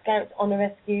 Well, Scouts on a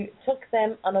Rescue took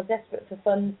them and are desperate for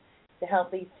funds to help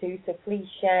these two, so please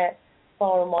share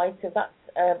far and wide. So that's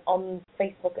on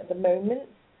Facebook at the moment.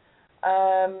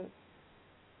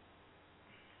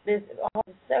 There's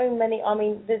so many.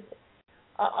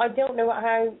 I don't know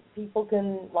how people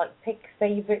can pick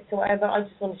favourites or whatever. I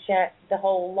just want to share the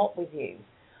whole lot with you.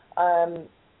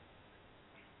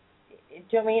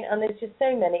 Do you know what I mean? And there's just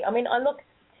so many. I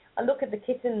look at the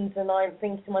kittens and I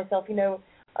think to myself,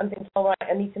 I'm thinking, all right,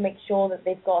 I need to make sure that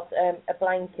they've got a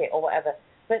blanket or whatever.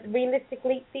 But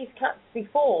realistically, these cats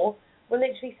before were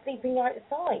literally sleeping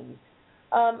outside,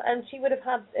 and she would have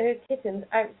had her kittens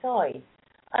outside.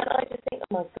 And I just think,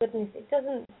 oh my goodness, it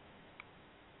doesn't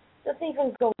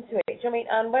even go into it. Do you know what I mean?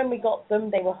 And when we got them,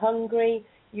 they were hungry.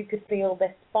 You could feel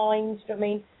their spines. Do you know what I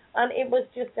mean? And it was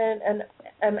just an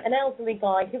elderly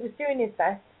guy who was doing his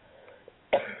best.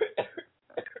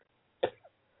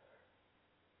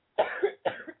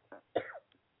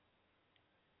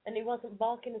 And he wasn't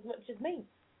barking as much as me,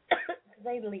 to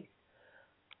say the least.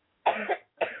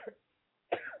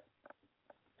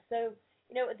 So,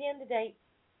 at the end of the day,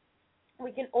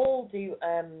 we can all do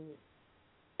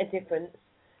a difference.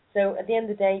 So at the end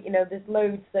of the day, there's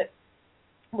loads that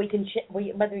we can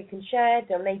whether we can share,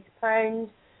 donate £1,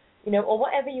 or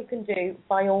whatever you can do.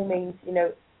 By all means,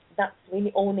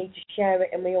 we all need to share it,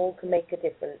 and we all can make a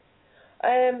difference.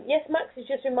 Yes, Max has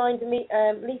just reminded me.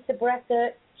 Lisa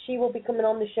Bretta, she will be coming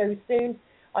on the show soon.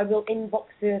 I will inbox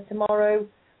her tomorrow,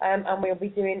 and we'll be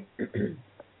doing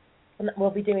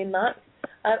that.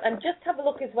 And just have a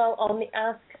look as well on the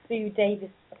Ask Sue Davis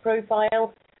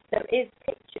profile. There is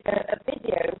a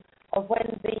video of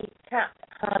when the cat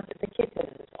had the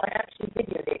kittens. I actually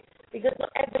videoed it because not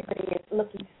everybody is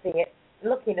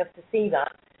lucky enough to see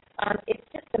that, and it's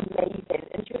just amazing.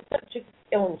 And she was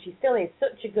and she still is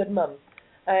such a good mum.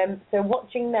 So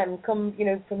watching them come,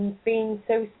 from being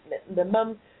the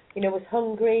mum, was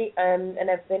hungry and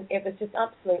everything, it was just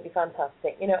absolutely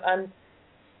fantastic, and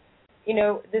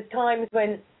there's times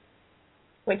when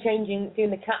we're doing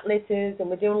the cat litters and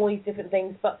we're doing all these different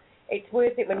things, but it's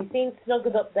worth it when you see them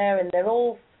snuggled up there and they're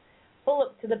all full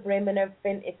up to the brim and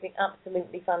everything. It's been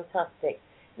absolutely fantastic.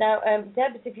 Now,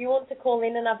 Debs, if you want to call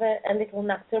in and have a little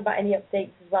natter about any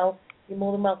updates as well, you're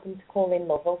more than welcome to call in,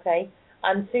 love, okay?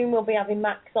 And soon we'll be having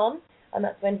Max on, and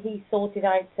that's when he sorted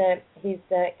out his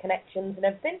connections and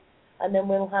everything, and then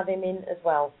we'll have him in as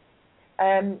well.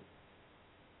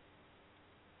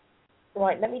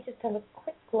 Right, let me just have a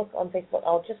quick look on Facebook.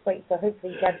 I'll just wait, so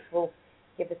hopefully Deb will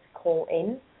give us a call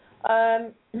in.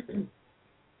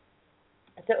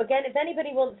 So again, if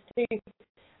anybody wants to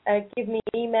give me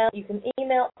an email, you can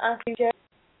email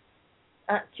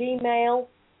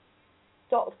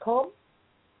asksushow@gmail.com.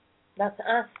 That's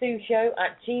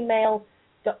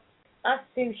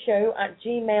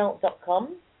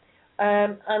asksushow@gmail.com.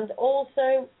 And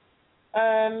also,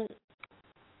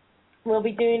 we'll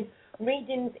be doing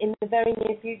readings in the very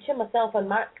near future, myself and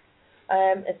Max.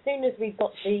 As soon as we've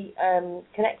got the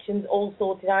connections all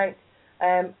sorted out,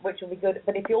 which will be good.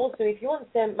 But if you want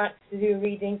Max to do a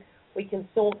reading, we can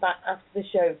sort that after the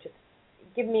show. Just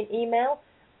give me an email,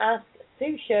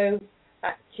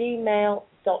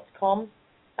 asksushow@gmail.com.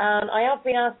 And I have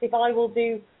been asked if I will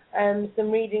do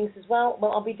some readings as well.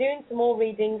 Well, I'll be doing some more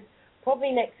readings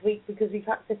probably next week because we've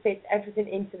had to fit everything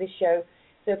into the show.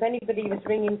 So if anybody was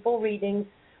ringing for readings,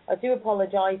 I do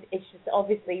apologise. It's just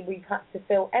obviously we've had to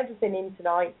fill everything in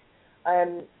tonight,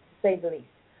 to say the least.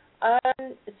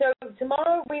 So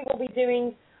tomorrow we will be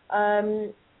doing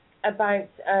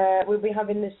we'll be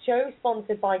having this show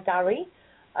sponsored by Gary,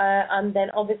 and then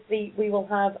obviously we will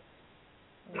have,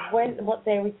 what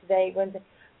day are we today? Wednesday.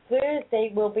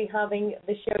 Thursday we'll be having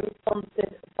the show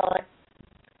sponsored by,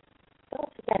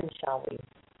 once again, shall we?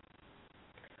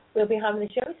 We'll be having the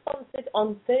show sponsored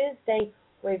on Thursday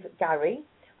with Gary,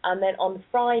 and then on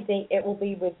Friday it will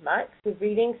be with Max with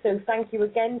readings. So thank you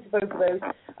again to both of those.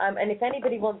 And if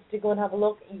anybody wants to go and have a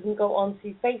look, you can go on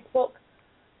to Facebook,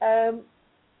 and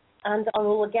I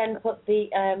will again put the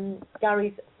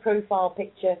Gary's profile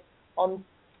picture on.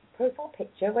 Profile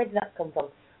picture? Where did that come from?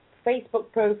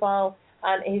 Facebook profile,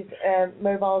 and his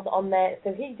mobile's on there.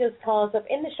 So he does cars up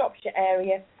in the Shropshire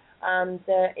area, and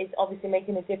is obviously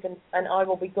making a difference. And I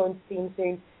will be going to see him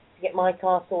soon to get my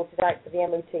car sorted out for the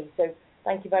MOT. So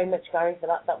thank you very much, Gary, for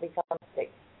that. That'll be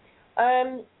fantastic.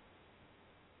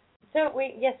 So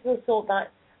we'll sort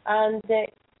that, and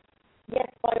yes,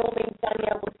 by all means,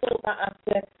 Danielle, we'll sort that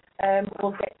after.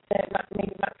 We'll get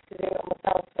maybe Max to do it, or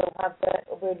myself. We'll have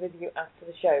a word with you after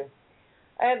the show.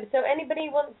 So anybody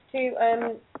wants to,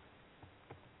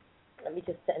 let me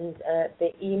just send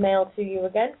the email to you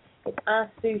again. It's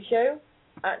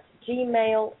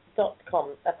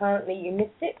asksushow@gmail.com. Apparently you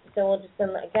missed it, so I'll just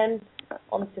send that again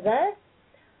onto there.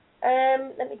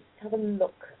 Let me just have a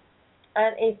look.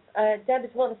 And if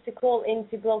Debs wants to call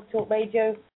into Blog Talk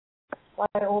Radio, by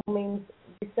all means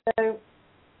do so.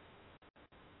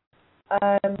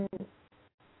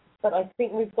 But I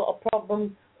think we've got a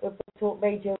problem with Blog Talk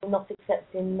Radio not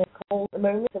accepting the call at the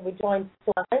moment, so we're trying to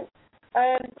sort that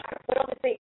out. But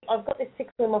obviously, I've got this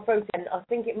tickle in my throat, and I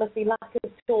think it must be lack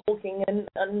of talking and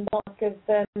lack of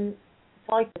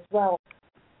type as well.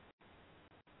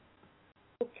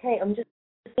 Okay, I'm just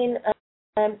seeing.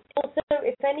 Also,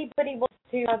 if anybody wants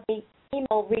to have the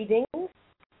email readings,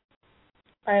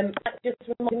 that just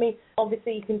reminded me,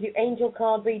 obviously you can do angel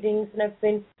card readings and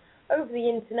everything over the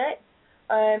internet,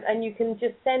 and you can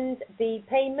just send the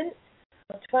payment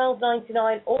of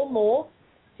 $12.99 or more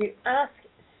to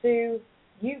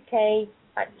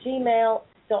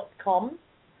asksueuk@gmail.com,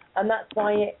 and that's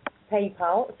via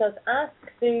PayPal. So it's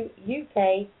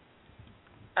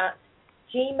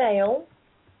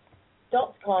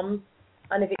asksueuk@gmail.com,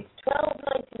 and if it's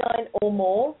 $12.99 or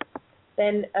more,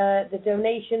 then the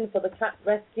donation for the cat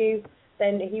rescue,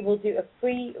 then he will do a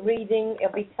free reading.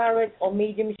 It'll be tarot or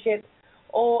mediumship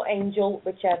or angel,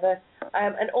 whichever.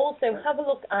 And also have a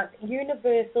look at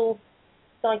Universal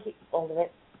Psychic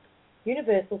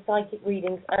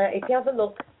Readings. If you have a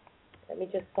look, let me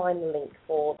just find the link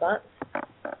for that.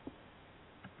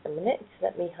 A minute,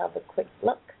 let me have a quick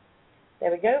look.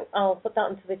 There we go. I'll put that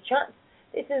into the chat.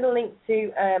 This is a link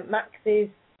to Max's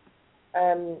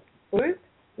group,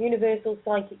 Universal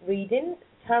Psychic Readings,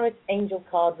 Tarot Angel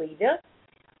Card Reader.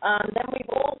 And then we've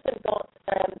also got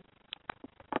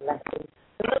lessons.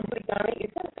 The lovely Gary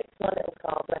is going to fix my little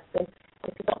card lesson.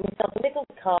 I've got myself a little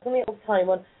card, a little tiny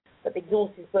one, but the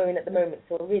exhaust is blowing at the moment,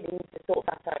 so I really need to sort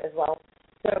that out as well.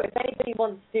 So if anybody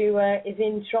wants to, is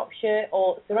in Shropshire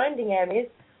or surrounding areas,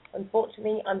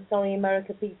 unfortunately, I'm sorry,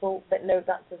 America people, but no,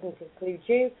 that doesn't include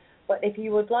you. But if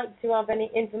you would like to have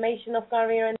any information off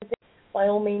Gary or anything, by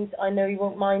all means, I know you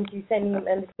won't mind you sending him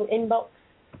a little inbox,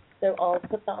 so I'll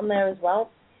put that on there as well.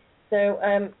 So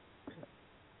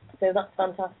that's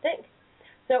fantastic.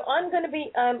 So I'm going to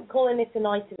be calling it a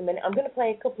night in a minute. I'm going to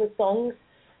play a couple of songs,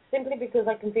 simply because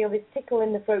I can feel this tickle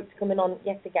in the throat coming on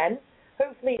yet again.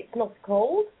 Hopefully it's not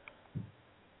cold.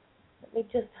 Let me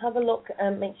just have a look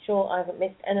and make sure I haven't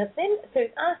missed anything. So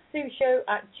it's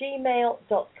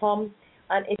asksushow@gmail.com,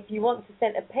 and if you want to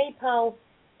send a PayPal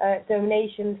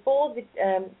donations for the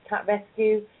cat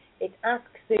rescue, it's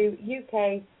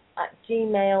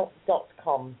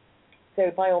asksueuk@gmail.com. So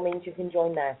by all means, you can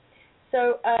join there.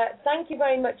 So thank you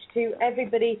very much to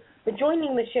everybody for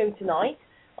joining the show tonight.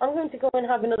 I'm going to go and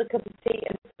have another cup of tea,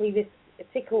 and hopefully this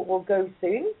tickle will go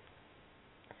soon.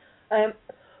 So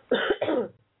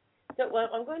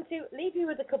I'm going to leave you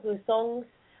with a couple of songs,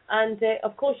 and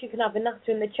of course you can have a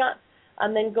natter in the chat,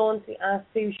 and then go on to our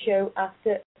Sue show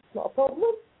after. It's not a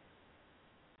problem.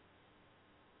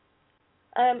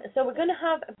 So we're going to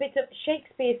have a bit of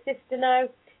Shakespeare's Sister now,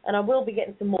 and I will be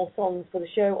getting some more songs for the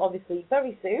show, obviously,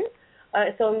 very soon.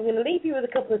 So I'm going to leave you with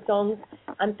a couple of songs,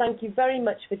 and thank you very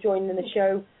much for joining the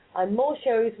show, and more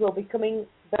shows will be coming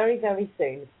very, very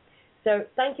soon. So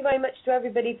thank you very much to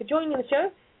everybody for joining the show.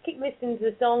 Keep listening to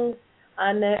the songs,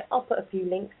 and I'll put a few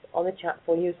links on the chat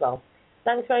for you as well.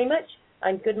 Thanks very much,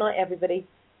 and good night, everybody.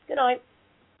 Good night.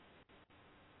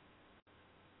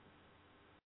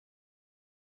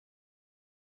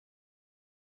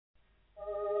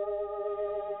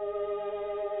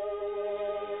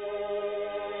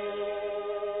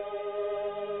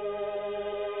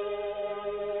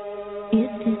 If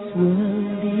this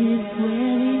world is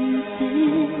wearing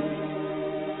thin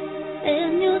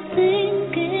and you're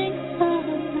thinking of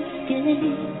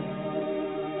escape,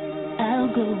 I'll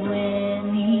go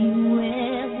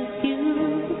anywhere with you.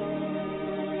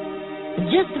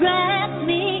 Just wrap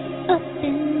me up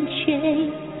in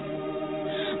shade.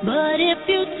 But if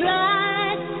you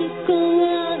try to go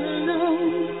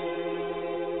alone,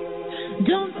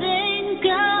 don't think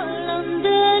I'll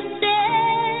understand.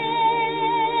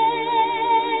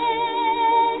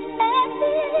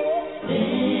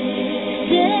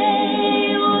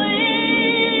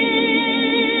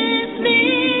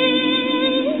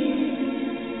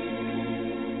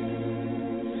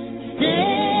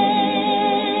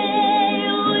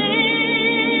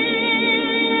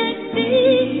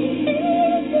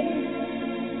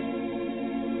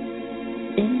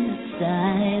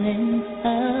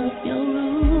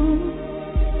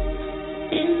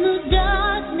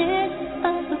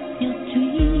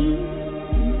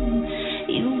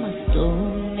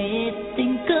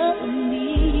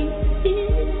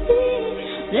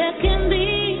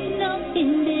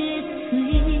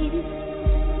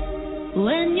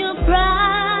 When your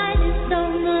pride is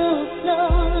on the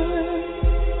floor,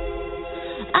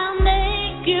 I'll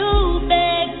make you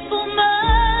beg for more.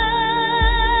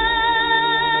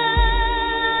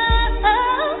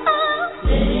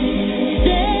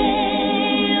 Stay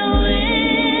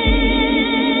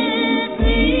with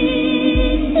me.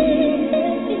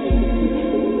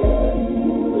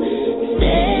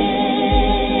 Stay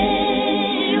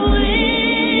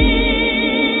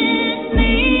with me.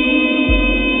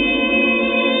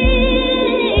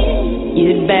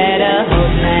 You'd better